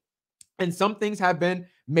extended, and some things have been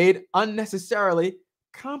made unnecessarily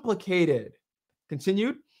complicated.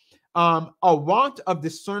 Continued. A want of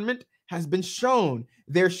discernment has been shown.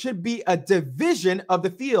 There should be a division of the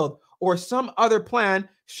field, or some other plan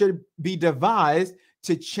should be devised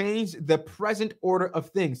to change the present order of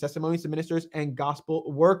things. Testimonies to ministers and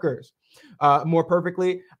gospel workers. More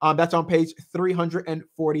perfectly, that's on page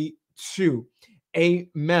 342.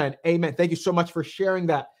 Amen. Amen. Thank you so much for sharing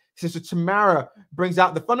that. Sister Tamara brings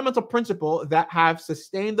out the fundamental principle that have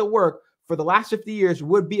sustained the work for the last 50 years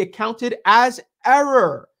would be accounted as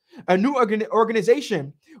error. A new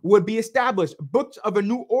organization would be established. Books of a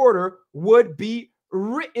new order would be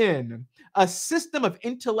written. A system of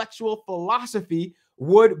intellectual philosophy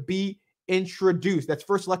would be introduced. That's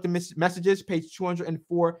First Selected Messages, page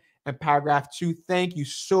 204 and paragraph 2. Thank you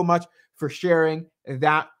so much for sharing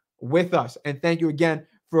that with us. And thank you again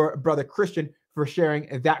for Brother Christian for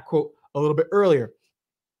sharing that quote a little bit earlier.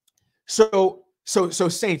 So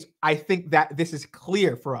saints, I think that this is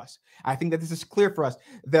clear for us.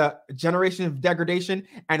 The generation of degradation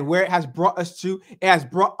and where it has brought us to,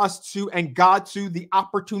 and God to the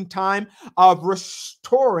opportune time of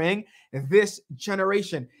restoring this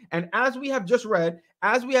generation. And as we have just read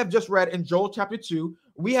in Joel chapter 2,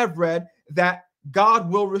 we have read that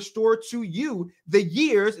God will restore to you the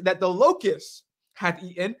years that the locust hath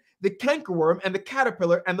eaten, the cankerworm and the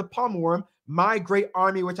caterpillar and the palmerworm, my great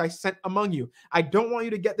army which I sent among you. I don't want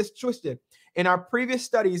you to get this twisted. In our previous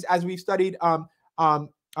studies, as we've studied, we have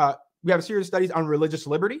a series of studies on religious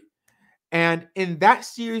liberty. And in that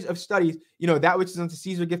series of studies, that which is unto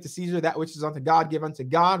Caesar, give to Caesar, that which is unto God, give unto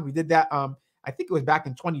God. We did that, I think it was back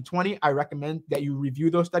in 2020. I recommend that you review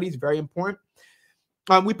those studies. Very important.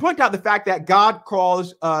 We point out the fact that God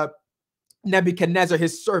calls Nebuchadnezzar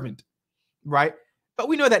his servant, right? But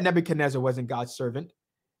we know that Nebuchadnezzar wasn't God's servant,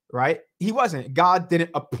 right? He wasn't. God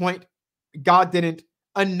didn't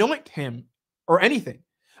anoint him or anything,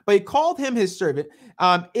 but he called him his servant.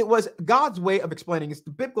 It was God's way of explaining, it's the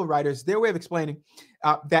biblical writers, their way of explaining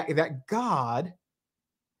that God,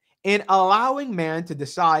 in allowing man to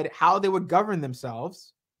decide how they would govern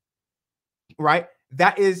themselves, right?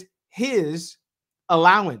 That is his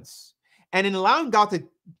allowance. And in allowing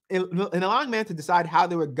man to decide how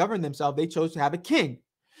they would govern themselves, they chose to have a king.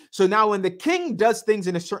 So now when the king does things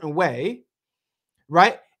in a certain way,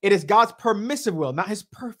 right, it is God's permissive will, not his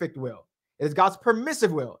perfect will. It is God's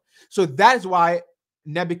permissive will. So that is why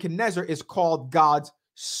Nebuchadnezzar is called God's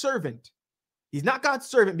servant. He's not God's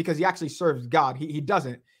servant because he actually serves God. He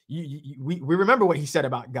doesn't. We remember what he said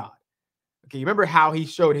about God. Okay, you remember how he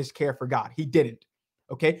showed his care for God. He didn't.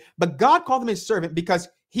 Okay, but God called him his servant because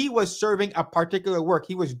he was serving a particular work.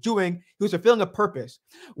 He was fulfilling a purpose.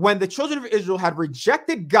 When the children of Israel had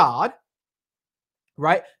rejected God,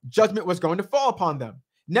 right? Judgment was going to fall upon them.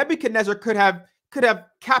 Nebuchadnezzar could have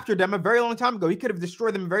captured them a very long time ago. He could have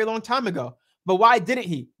destroyed them a very long time ago. But why didn't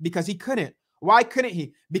he? Because he couldn't. Why couldn't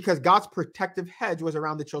he? Because God's protective hedge was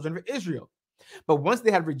around the children of Israel. But once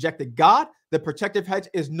they had rejected God, the protective hedge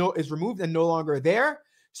is removed and no longer there.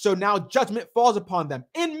 So now judgment falls upon them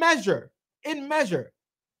in measure, in measure.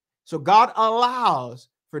 So God allows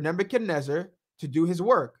for Nebuchadnezzar to do his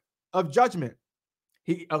work of judgment.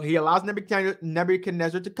 He allows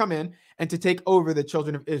Nebuchadnezzar to come in and to take over the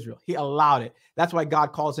children of Israel. He allowed it. That's why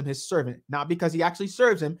God calls him his servant, not because he actually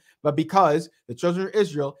serves him, but because the children of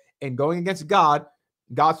Israel, in going against God,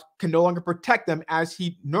 God can no longer protect them as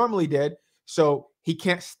he normally did. So he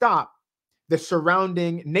can't stop the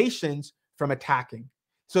surrounding nations from attacking.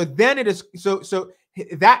 So then it is so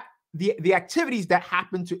that the activities that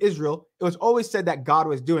happened to Israel, it was always said that God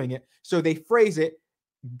was doing it. So they phrase it,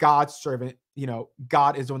 God's servant,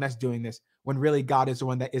 God is the one that's doing this, when really God is the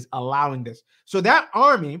one that is allowing this. So that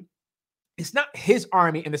army, it's not his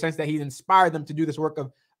army in the sense that he inspired them to do this work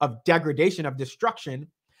of degradation, of destruction,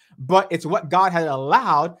 but it's what God had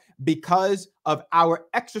allowed because of our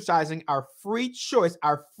exercising our free choice,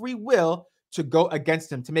 our free will to go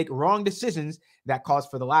against him, to make wrong decisions that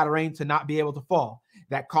caused for the latter rain to not be able to fall,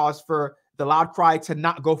 that caused for the loud cry to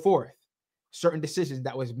not go forth. Certain decisions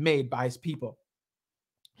that was made by his people.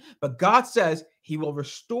 But God says he will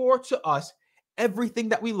restore to us everything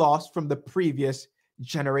that we lost from the previous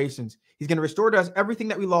generations. He's going to restore to us everything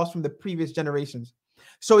that we lost from the previous generations.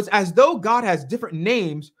 So it's as though God has different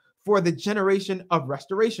names for the generation of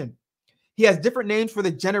restoration. He has different names for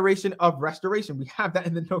the generation of restoration. We have that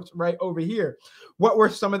in the notes right over here. What were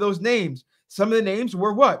some of those names? Some of the names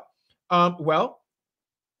were what?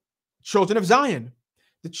 Children of Zion.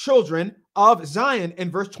 The children of Zion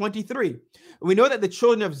in verse 23. We know that the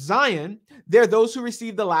children of Zion, they're those who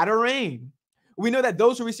receive the latter rain. We know that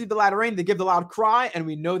those who receive the latter rain, they give the loud cry, and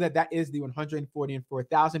we know that that is the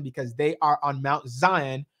 144,000 because they are on Mount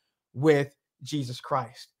Zion with Jesus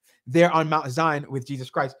Christ. They're on Mount Zion with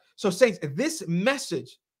Jesus Christ. So saints, this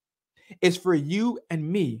message is for you and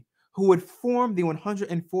me who would form the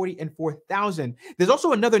 144,000. There's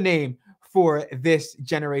also another name for this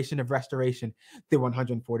generation of restoration, the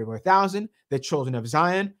 144,000, the children of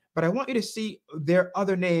Zion. But I want you to see their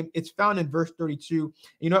other name. It's found in verse 32.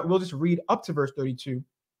 You know what? We'll just read up to verse 32.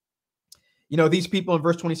 These people in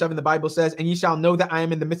verse 27, the Bible says, and ye shall know that I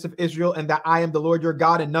am in the midst of Israel, and that I am the Lord your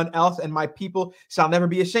God, and none else, and my people shall never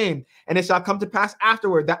be ashamed. And it shall come to pass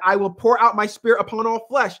afterward that I will pour out my spirit upon all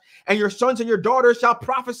flesh, and your sons and your daughters shall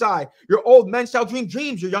prophesy. Your old men shall dream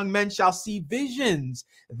dreams. Your young men shall see visions.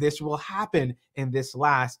 This will happen in this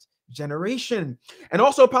last generation. And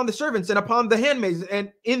also upon the servants and upon the handmaids.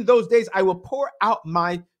 And in those days I will pour out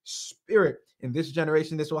my spirit. In this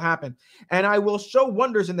generation, this will happen. And I will show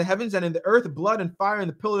wonders in the heavens and in the earth, blood and fire and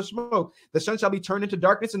the pillar of smoke. The sun shall be turned into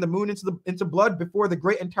darkness and the moon into blood before the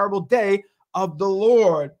great and terrible day of the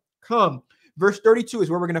Lord come. Verse 32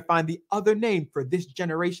 is where we're going to find the other name for this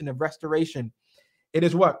generation of restoration. It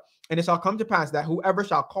is what? And it shall come to pass that whoever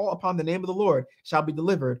shall call upon the name of the Lord shall be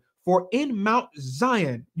delivered. For in Mount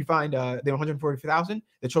Zion, you find the 144,000,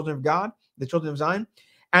 the children of God, the children of Zion.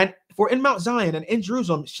 And for in Mount Zion and in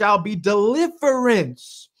Jerusalem shall be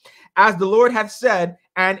deliverance, as the Lord hath said,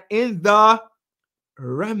 and in the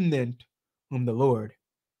remnant whom the Lord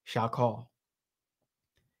shall call.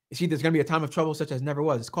 You see, there's going to be a time of trouble such as never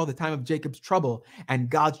was. It's called the time of Jacob's trouble, and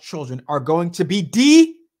God's children are going to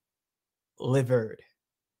be delivered.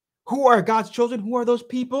 Who are God's children? Who are those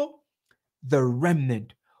people? The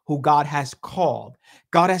remnant who God has called.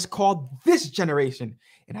 God has called this generation.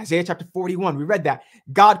 In Isaiah chapter 41, we read that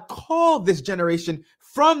God called this generation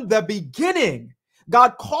from the beginning.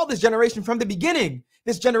 God called this generation from the beginning.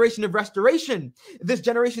 This generation of restoration, this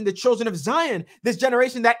generation, the children of Zion, this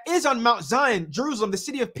generation that is on Mount Zion, Jerusalem, the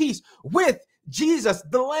city of peace, with Jesus,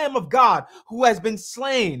 the Lamb of God, who has been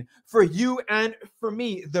slain for you and for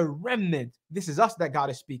me, the remnant. This is us that God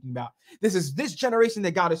is speaking about. This is this generation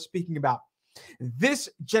that God is speaking about. This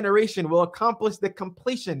generation will accomplish the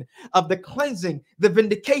completion of the cleansing, the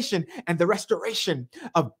vindication, and the restoration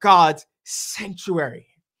of God's sanctuary.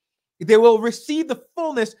 They will receive the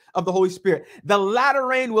fullness of the Holy Spirit. The latter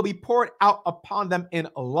rain will be poured out upon them in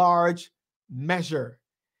a large measure.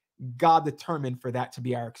 God determined for that to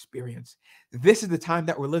be our experience. This is the time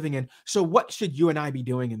that we're living in. So what should you and I be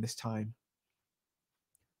doing in this time?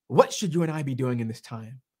 What should you and I be doing in this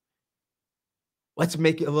time? Let's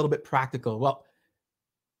make it a little bit practical. Well,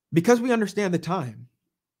 because we understand the time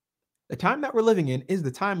that we're living in is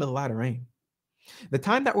the time of the latter rain. The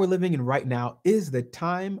time that we're living in right now is the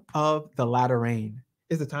time of the latter rain.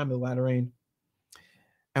 Is the time of the latter rain.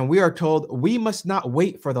 And we are told we must not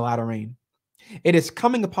wait for the latter rain. It is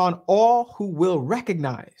coming upon all who will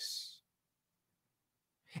recognize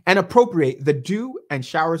and appropriate the dew and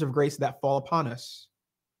showers of grace that fall upon us.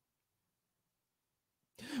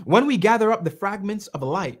 When we gather up the fragments of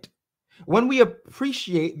light, when we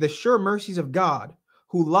appreciate the sure mercies of God,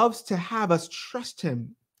 who loves to have us trust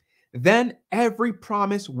him, then every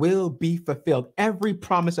promise will be fulfilled. Every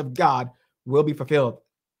promise of God will be fulfilled.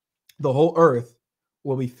 The whole earth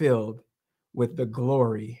will be filled with the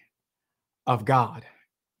glory of God.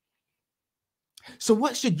 So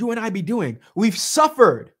what should you and I be doing? We've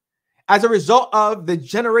suffered as a result of the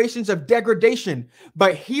generations of degradation,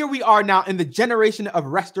 but here we are now in the generation of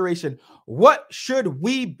restoration. What should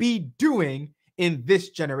we be doing in this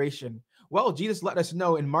generation? Well, Jesus let us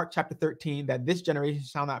know in Mark chapter 13 that this generation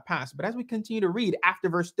shall not pass. But as we continue to read after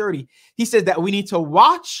verse 30, he says that we need to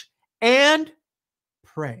watch and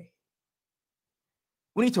pray.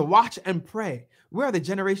 We need to watch and pray. We are the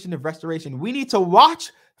generation of restoration. We need to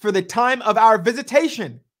watch for the time of our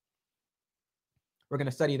visitation. We're going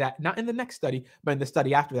to study that, not in the next study, but in the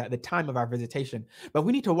study after that, the time of our visitation. But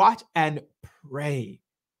we need to watch and pray.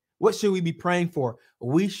 What should we be praying for?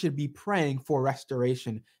 We should be praying for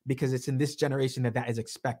restoration because it's in this generation that is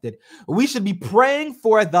expected. We should be praying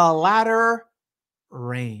for the latter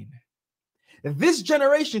rain. This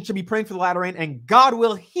generation should be praying for the latter rain, and God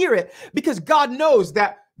will hear it because God knows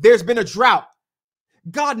that there's been a drought.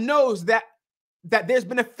 God knows that there's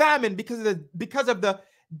been a famine because of the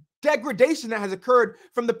degradation that has occurred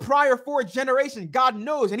from the prior 4 generations. God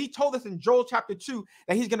knows, and he told us in Joel chapter 2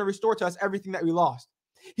 that he's going to restore to us everything that we lost.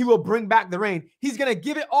 He will bring back the rain. He's going to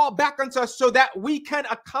give it all back unto us so that we can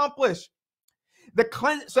accomplish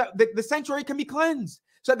so the sanctuary can be cleansed,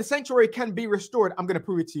 so that the sanctuary can be restored. I'm going to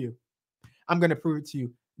prove it to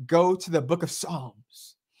you. Go to the book of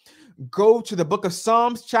Psalms. Go to the book of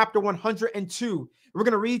Psalms, chapter 102. We're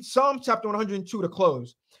going to read Psalm chapter 102 to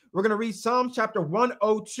close. We're going to read Psalm chapter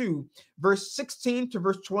 102, verse 16 to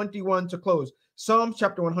verse 21 to close. Psalm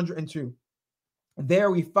chapter 102.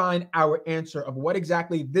 There we find our answer of what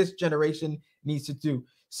exactly this generation needs to do.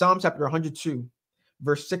 Psalm chapter 102,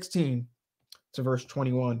 verse 16 to verse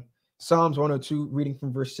 21. Psalms 102, reading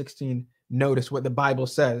from verse 16. Notice what the Bible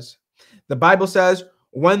says. The Bible says,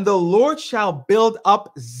 when the Lord shall build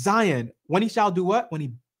up Zion, when he shall do what? When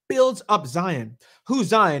he builds up Zion. Who's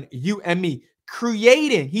Zion? You and me.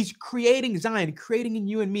 He's creating Zion, creating in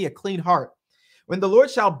you and me a clean heart. When the Lord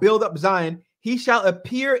shall build up Zion, he shall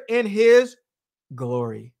appear in his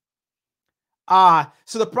glory.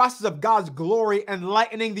 So the process of God's glory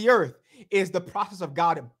enlightening the earth is the process of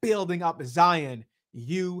God building up Zion,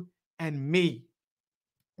 you and me.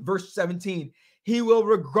 Verse 17, he will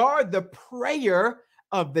regard the prayer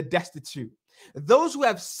of the destitute. Those who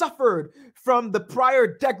have suffered from the prior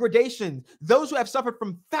degradation, those who have suffered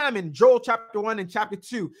from famine, Joel chapter 1 and chapter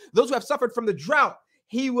 2, those who have suffered from the drought,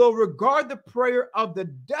 he will regard the prayer of the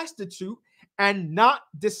destitute and not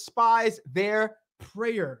despise their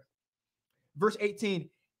prayer. Verse 18,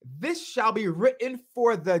 this shall be written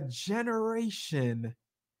for the generation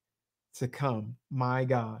to come. My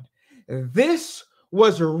God, this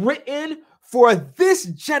was written for this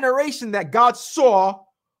generation that God saw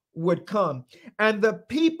would come. And the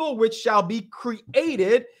people which shall be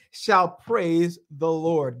created shall praise the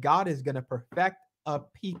Lord. God is going to perfect a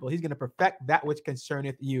people. He's going to perfect that which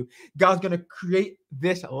concerneth you. God's going to create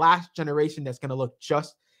this last generation that's going to look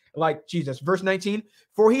just like Jesus. Verse 19,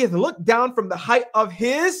 for he hath looked down from the height of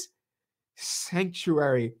his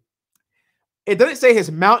sanctuary. It doesn't say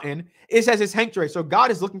his mountain. It says his sanctuary. So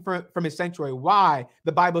God is looking from his sanctuary. Why?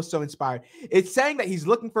 The Bible is so inspired. It's saying that he's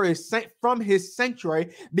looking for from his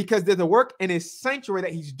sanctuary because there's a work in his sanctuary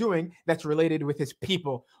that he's doing that's related with his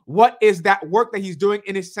people. What is that work that he's doing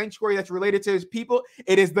in his sanctuary that's related to his people?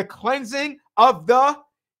 It is the cleansing of the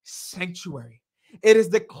sanctuary. It is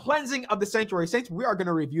the cleansing of the sanctuary. Saints, we are going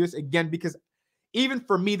to review this again because even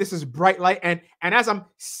for me, this is bright light. And as I'm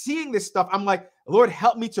seeing this stuff, I'm like, Lord,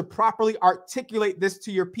 help me to properly articulate this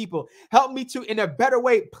to your people. Help me to, in a better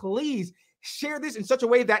way, please share this in such a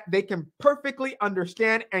way that they can perfectly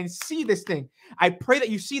understand and see this thing. I pray that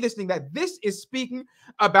you see this thing, that this is speaking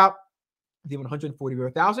about the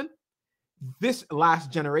 144,000, this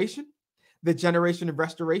last generation, the generation of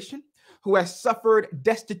restoration, who has suffered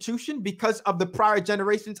destitution because of the prior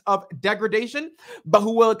generations of degradation, but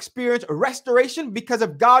who will experience restoration because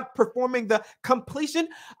of God performing the completion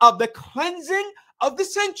of the cleansing of the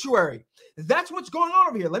sanctuary. That's what's going on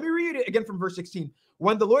over here. Let me read it again from verse 16.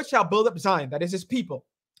 When the Lord shall build up Zion, that is his people,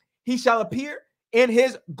 he shall appear in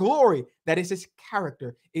his glory, that is his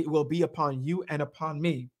character. It will be upon you and upon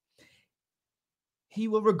me. He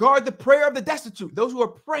will regard the prayer of the destitute, those who are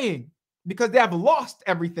praying because they have lost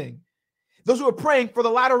everything, those who are praying for the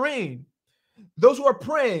latter rain, those who are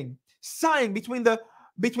praying, sighing between the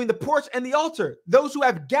porch and the altar, those who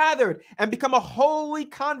have gathered and become a holy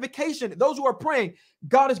convocation, those who are praying.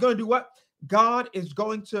 God is going to do what? God is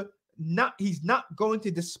going to he's not going to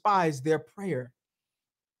despise their prayer.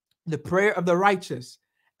 The prayer of the righteous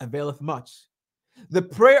availeth much. The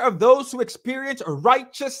prayer of those who experience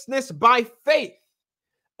righteousness by faith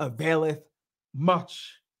availeth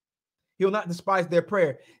much. He will not despise their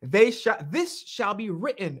prayer. This shall be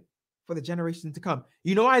written for the generations to come.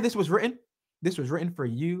 You know why this was written? This was written for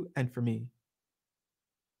you and for me.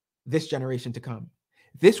 This generation to come.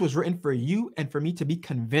 This was written for you and for me to be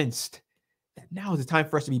convinced that now is the time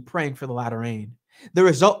for us to be praying for the latter rain. The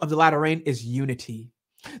result of the latter rain is unity.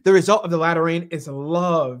 The result of the latter rain is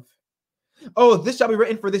love. Oh, this shall be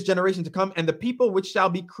written for this generation to come, and the people which shall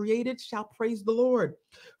be created shall praise the Lord.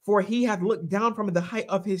 For he hath looked down from the height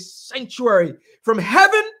of his sanctuary. From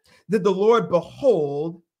heaven did the Lord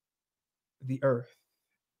behold the earth,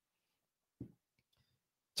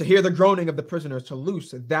 to hear the groaning of the prisoners, to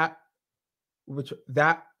loose that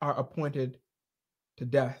are appointed to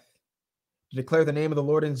death, to declare the name of the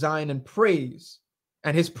Lord in Zion,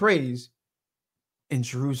 and his praise in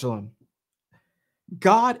Jerusalem.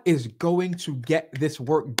 God is going to get this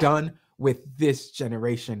work done with this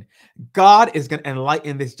generation. God is going to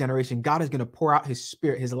enlighten this generation. God is going to pour out his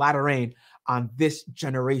spirit, his latter rain on this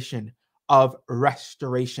generation of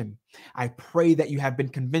restoration. I pray that you have been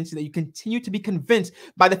convinced, that you continue to be convinced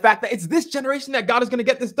by the fact that it's this generation that God is going to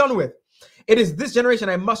get this done with. It is this generation.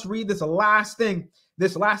 I must read this last thing,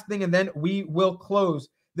 and then we will close.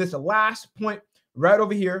 This last point right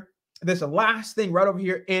over here,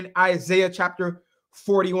 in Isaiah chapter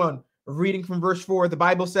 41, reading from verse 4, the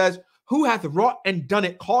Bible says, who hath wrought and done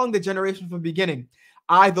it, calling the generation from the beginning?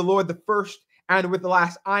 I, the Lord, the first and with the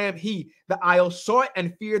last. I am he. The isles saw it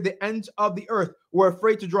and feared. The ends of the earth were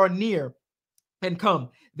afraid to draw near and come.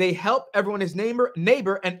 They helped everyone his neighbor,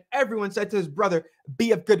 and everyone said to his brother,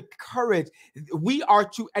 be of good courage. We are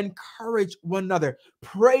to encourage one another,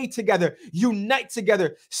 pray together, unite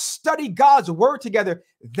together, study God's word together.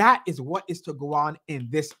 That is what is to go on in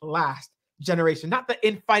this last generation. Not the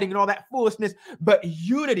infighting and all that foolishness, but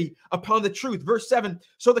unity upon the truth. Verse 7,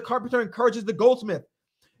 so the carpenter encourages the goldsmith,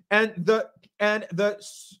 and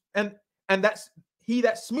that's he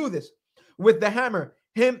that smoothest with the hammer,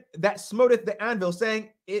 him that smoteth the anvil, saying,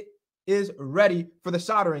 it is ready for the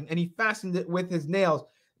soldering. And he fastened it with his nails,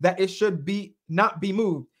 that it should not be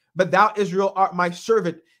moved. But thou, Israel, art my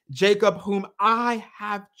servant, Jacob, whom I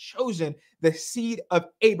have chosen, the seed of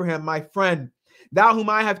Abraham, my friend. Thou, whom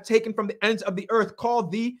I have taken from the ends of the earth,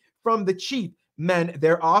 called thee from the chief men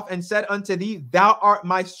thereof, and said unto thee, thou art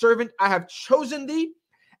my servant. I have chosen thee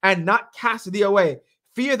and not cast thee away.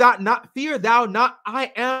 Fear thou not,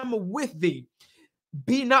 I am with thee.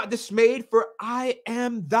 Be not dismayed, for I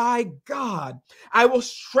am thy God. I will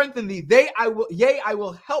strengthen thee. I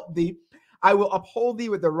will help thee. I will uphold thee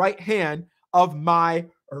with the right hand of my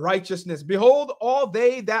righteousness. Behold, all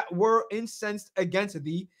they that were incensed against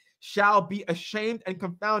thee shall be ashamed and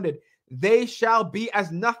confounded. They shall be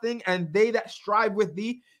as nothing, and they that strive with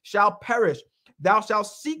thee shall perish. Thou shalt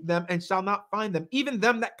seek them and shall not find them. Even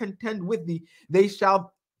them that contend with thee,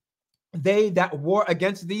 they that war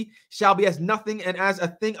against thee shall be as nothing and as a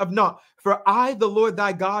thing of naught. For I, the Lord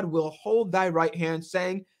thy God, will hold thy right hand,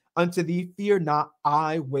 saying unto thee, fear not,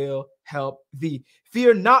 I will help thee.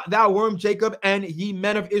 Fear not, thou worm Jacob, and ye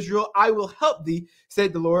men of Israel, I will help thee,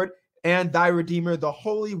 said the Lord, and thy Redeemer, the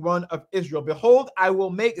Holy One of Israel. Behold, I will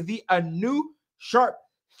make thee a new sharp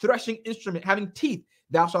threshing instrument, having teeth.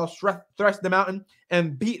 Thou shalt thresh the mountain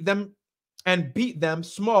and beat them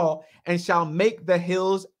small, and shall make the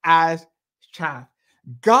hills as chaff.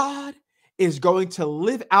 God is going to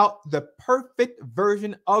live out the perfect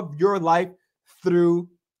version of your life through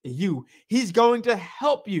you. He's going to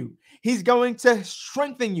help you. He's going to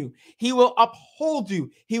strengthen you. He will uphold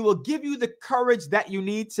you. He will give you the courage that you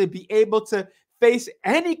need to be able to face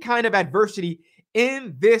any kind of adversity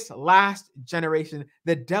in this last generation.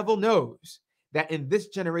 The devil knows that in this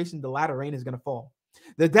generation, the latter rain is going to fall.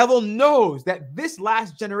 The devil knows that this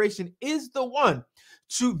last generation is the one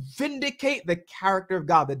to vindicate the character of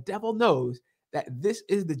God. The devil knows that this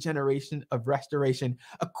is the generation of restoration,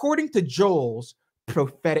 according to Joel's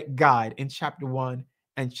prophetic guide in chapter 1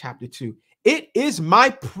 and chapter 2. It is my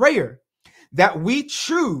prayer that we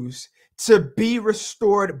choose to be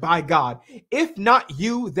restored by God. If not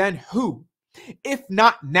you, then who? If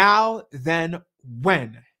not now, then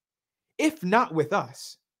when? If not with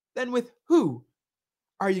us, then with who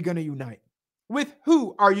are you going to unite? With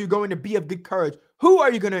who are you going to be of good courage? Who are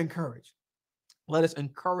you going to encourage? Let us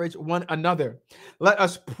encourage one another. Let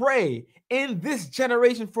us pray in this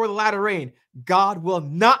generation for the latter rain. God will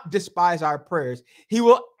not despise our prayers. He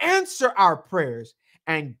will answer our prayers,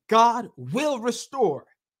 and God will restore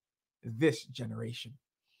this generation.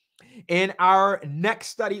 In our next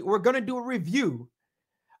study, we're going to do a review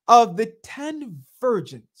of the 10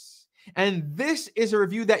 virgins. And this is a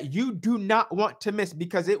review that you do not want to miss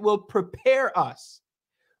because it will prepare us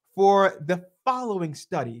for the following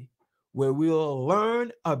study, where we will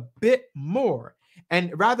learn a bit more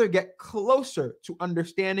and rather get closer to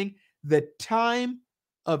understanding the time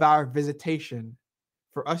of our visitation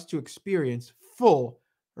for us to experience full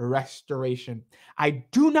restoration. I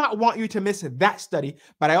do not want you to miss that study,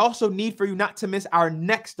 but I also need for you not to miss our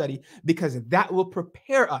next study because that will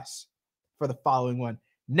prepare us for the following one.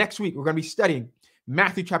 Next week, we're going to be studying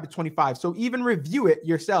Matthew chapter 25. So even review it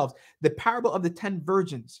yourselves, the parable of the 10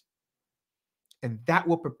 virgins. And that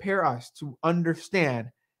will prepare us to understand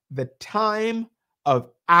the time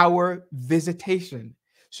of our visitation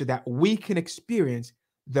so that we can experience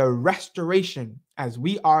the restoration as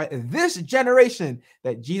we are this generation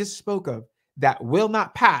that Jesus spoke of that will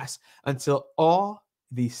not pass until all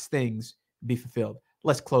these things be fulfilled.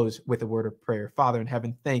 Let's close with a word of prayer. Father in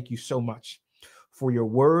heaven, thank you so much for your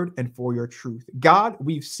word and for your truth. God,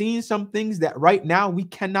 we've seen some things that right now we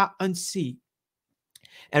cannot unsee.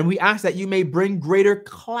 And we ask that you may bring greater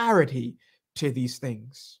clarity to these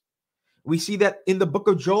things. We see that in the book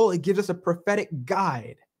of Joel, it gives us a prophetic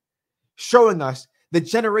guide showing us the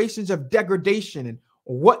generations of degradation and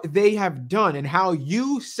what they have done and how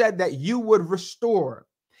you said that you would restore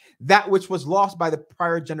that which was lost by the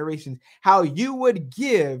prior generations, how you would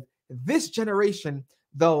give this generation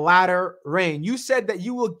the latter rain. You said that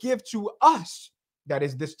you will give to us, that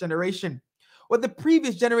is this generation, what the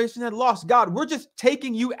previous generation had lost. God, we're just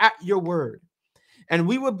taking you at your word, and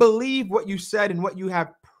we would believe what you said and what you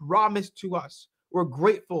have promised to us. We're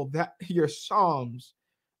grateful that your Psalms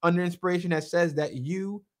under inspiration that says that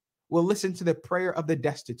you will listen to the prayer of the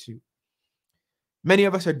destitute. Many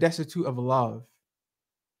of us are destitute of love,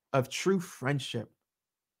 of true friendship,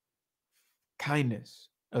 kindness,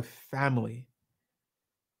 of family,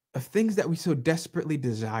 of things that we so desperately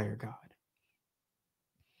desire, God.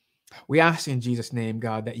 We ask in Jesus' name,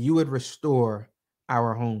 God, that you would restore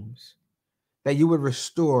our homes, that you would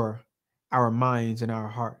restore our minds and our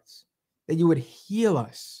hearts, that you would heal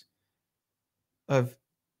us of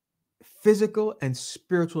physical and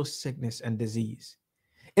spiritual sickness and disease.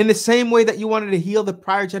 In the same way that you wanted to heal the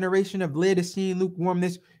prior generation of Laodicean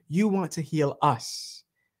lukewarmness, you want to heal us.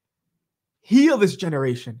 Heal this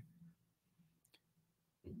generation.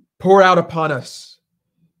 Pour out upon us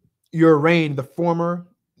your rain, the former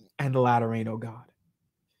and the latter rain, O God,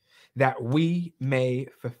 that we may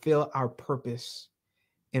fulfill our purpose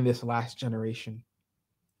in this last generation.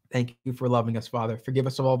 Thank you for loving us, Father. Forgive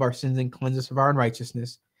us of all of our sins and cleanse us of our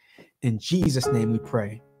unrighteousness. In Jesus' name we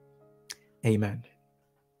pray. Amen.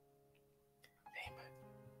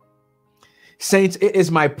 Saints, it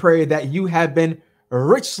is my prayer that you have been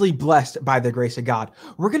richly blessed by the grace of God.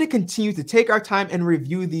 We're going to continue to take our time and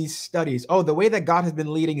review these studies. Oh, the way that God has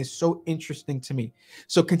been leading is so interesting to me.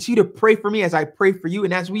 So continue to pray for me as I pray for you.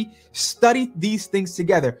 And as we study these things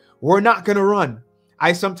together, we're not going to run.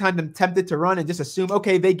 I sometimes am tempted to run and just assume,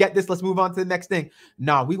 okay, they get this, let's move on to the next thing.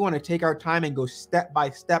 No, we want to take our time and go step by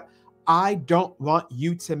step. I don't want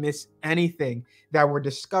you to miss anything that we're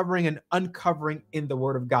discovering and uncovering in the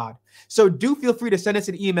Word of God. So do feel free to send us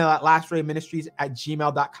an email at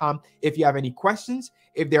LastRayMinistries@gmail.com. If you have any questions,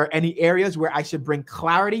 if there are any areas where I should bring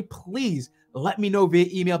clarity, please let me know via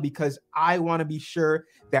email because I want to be sure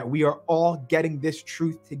that we are all getting this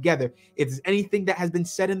truth together. If there's anything that has been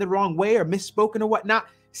said in the wrong way or misspoken or whatnot,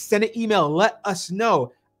 send an email. Let us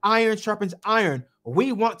know. Iron sharpens iron.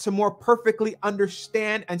 We want to more perfectly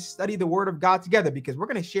understand and study the Word of God together because we're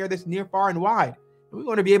going to share this near, far, and wide. We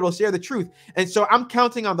want to be able to share the truth. And so I'm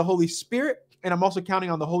counting on the Holy Spirit, and I'm also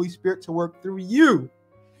counting on the Holy Spirit to work through you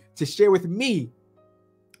to share with me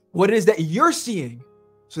what it is that you're seeing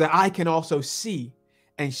so that I can also see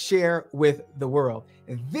and share with the world.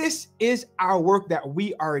 And this is our work that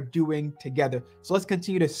we are doing together. So let's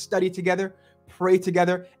continue to study together, pray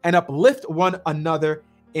together, and uplift one another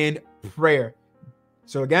in prayer.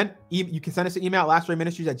 So again, you can send us an email at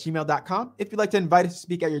LastRayMinistries@gmail.com. If you'd like to invite us to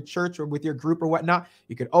speak at your church or with your group or whatnot,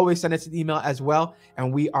 you can always send us an email as well.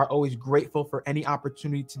 And we are always grateful for any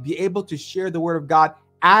opportunity to be able to share the Word of God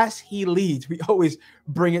as He leads. We always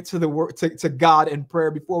bring it to the word to God in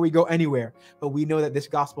prayer before we go anywhere. But we know that this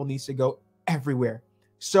gospel needs to go everywhere.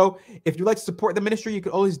 So if you'd like to support the ministry, you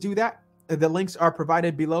can always do that. the links are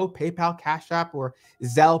provided below: PayPal, Cash App, or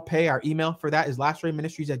Zelle Pay. Our email for that is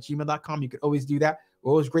LastRayMinistries@gmail.com. You could always do that.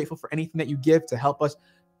 We're always grateful for anything that you give to help us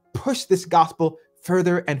push this gospel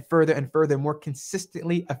further and further and further, more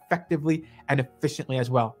consistently, effectively, and efficiently as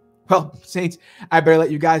well. Well, saints, I better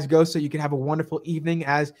let you guys go so you can have a wonderful evening,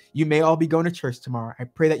 as you may all be going to church tomorrow. I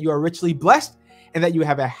pray that you are richly blessed and that you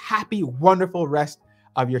have a happy, wonderful rest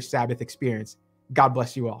of your Sabbath experience. God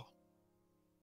bless you all.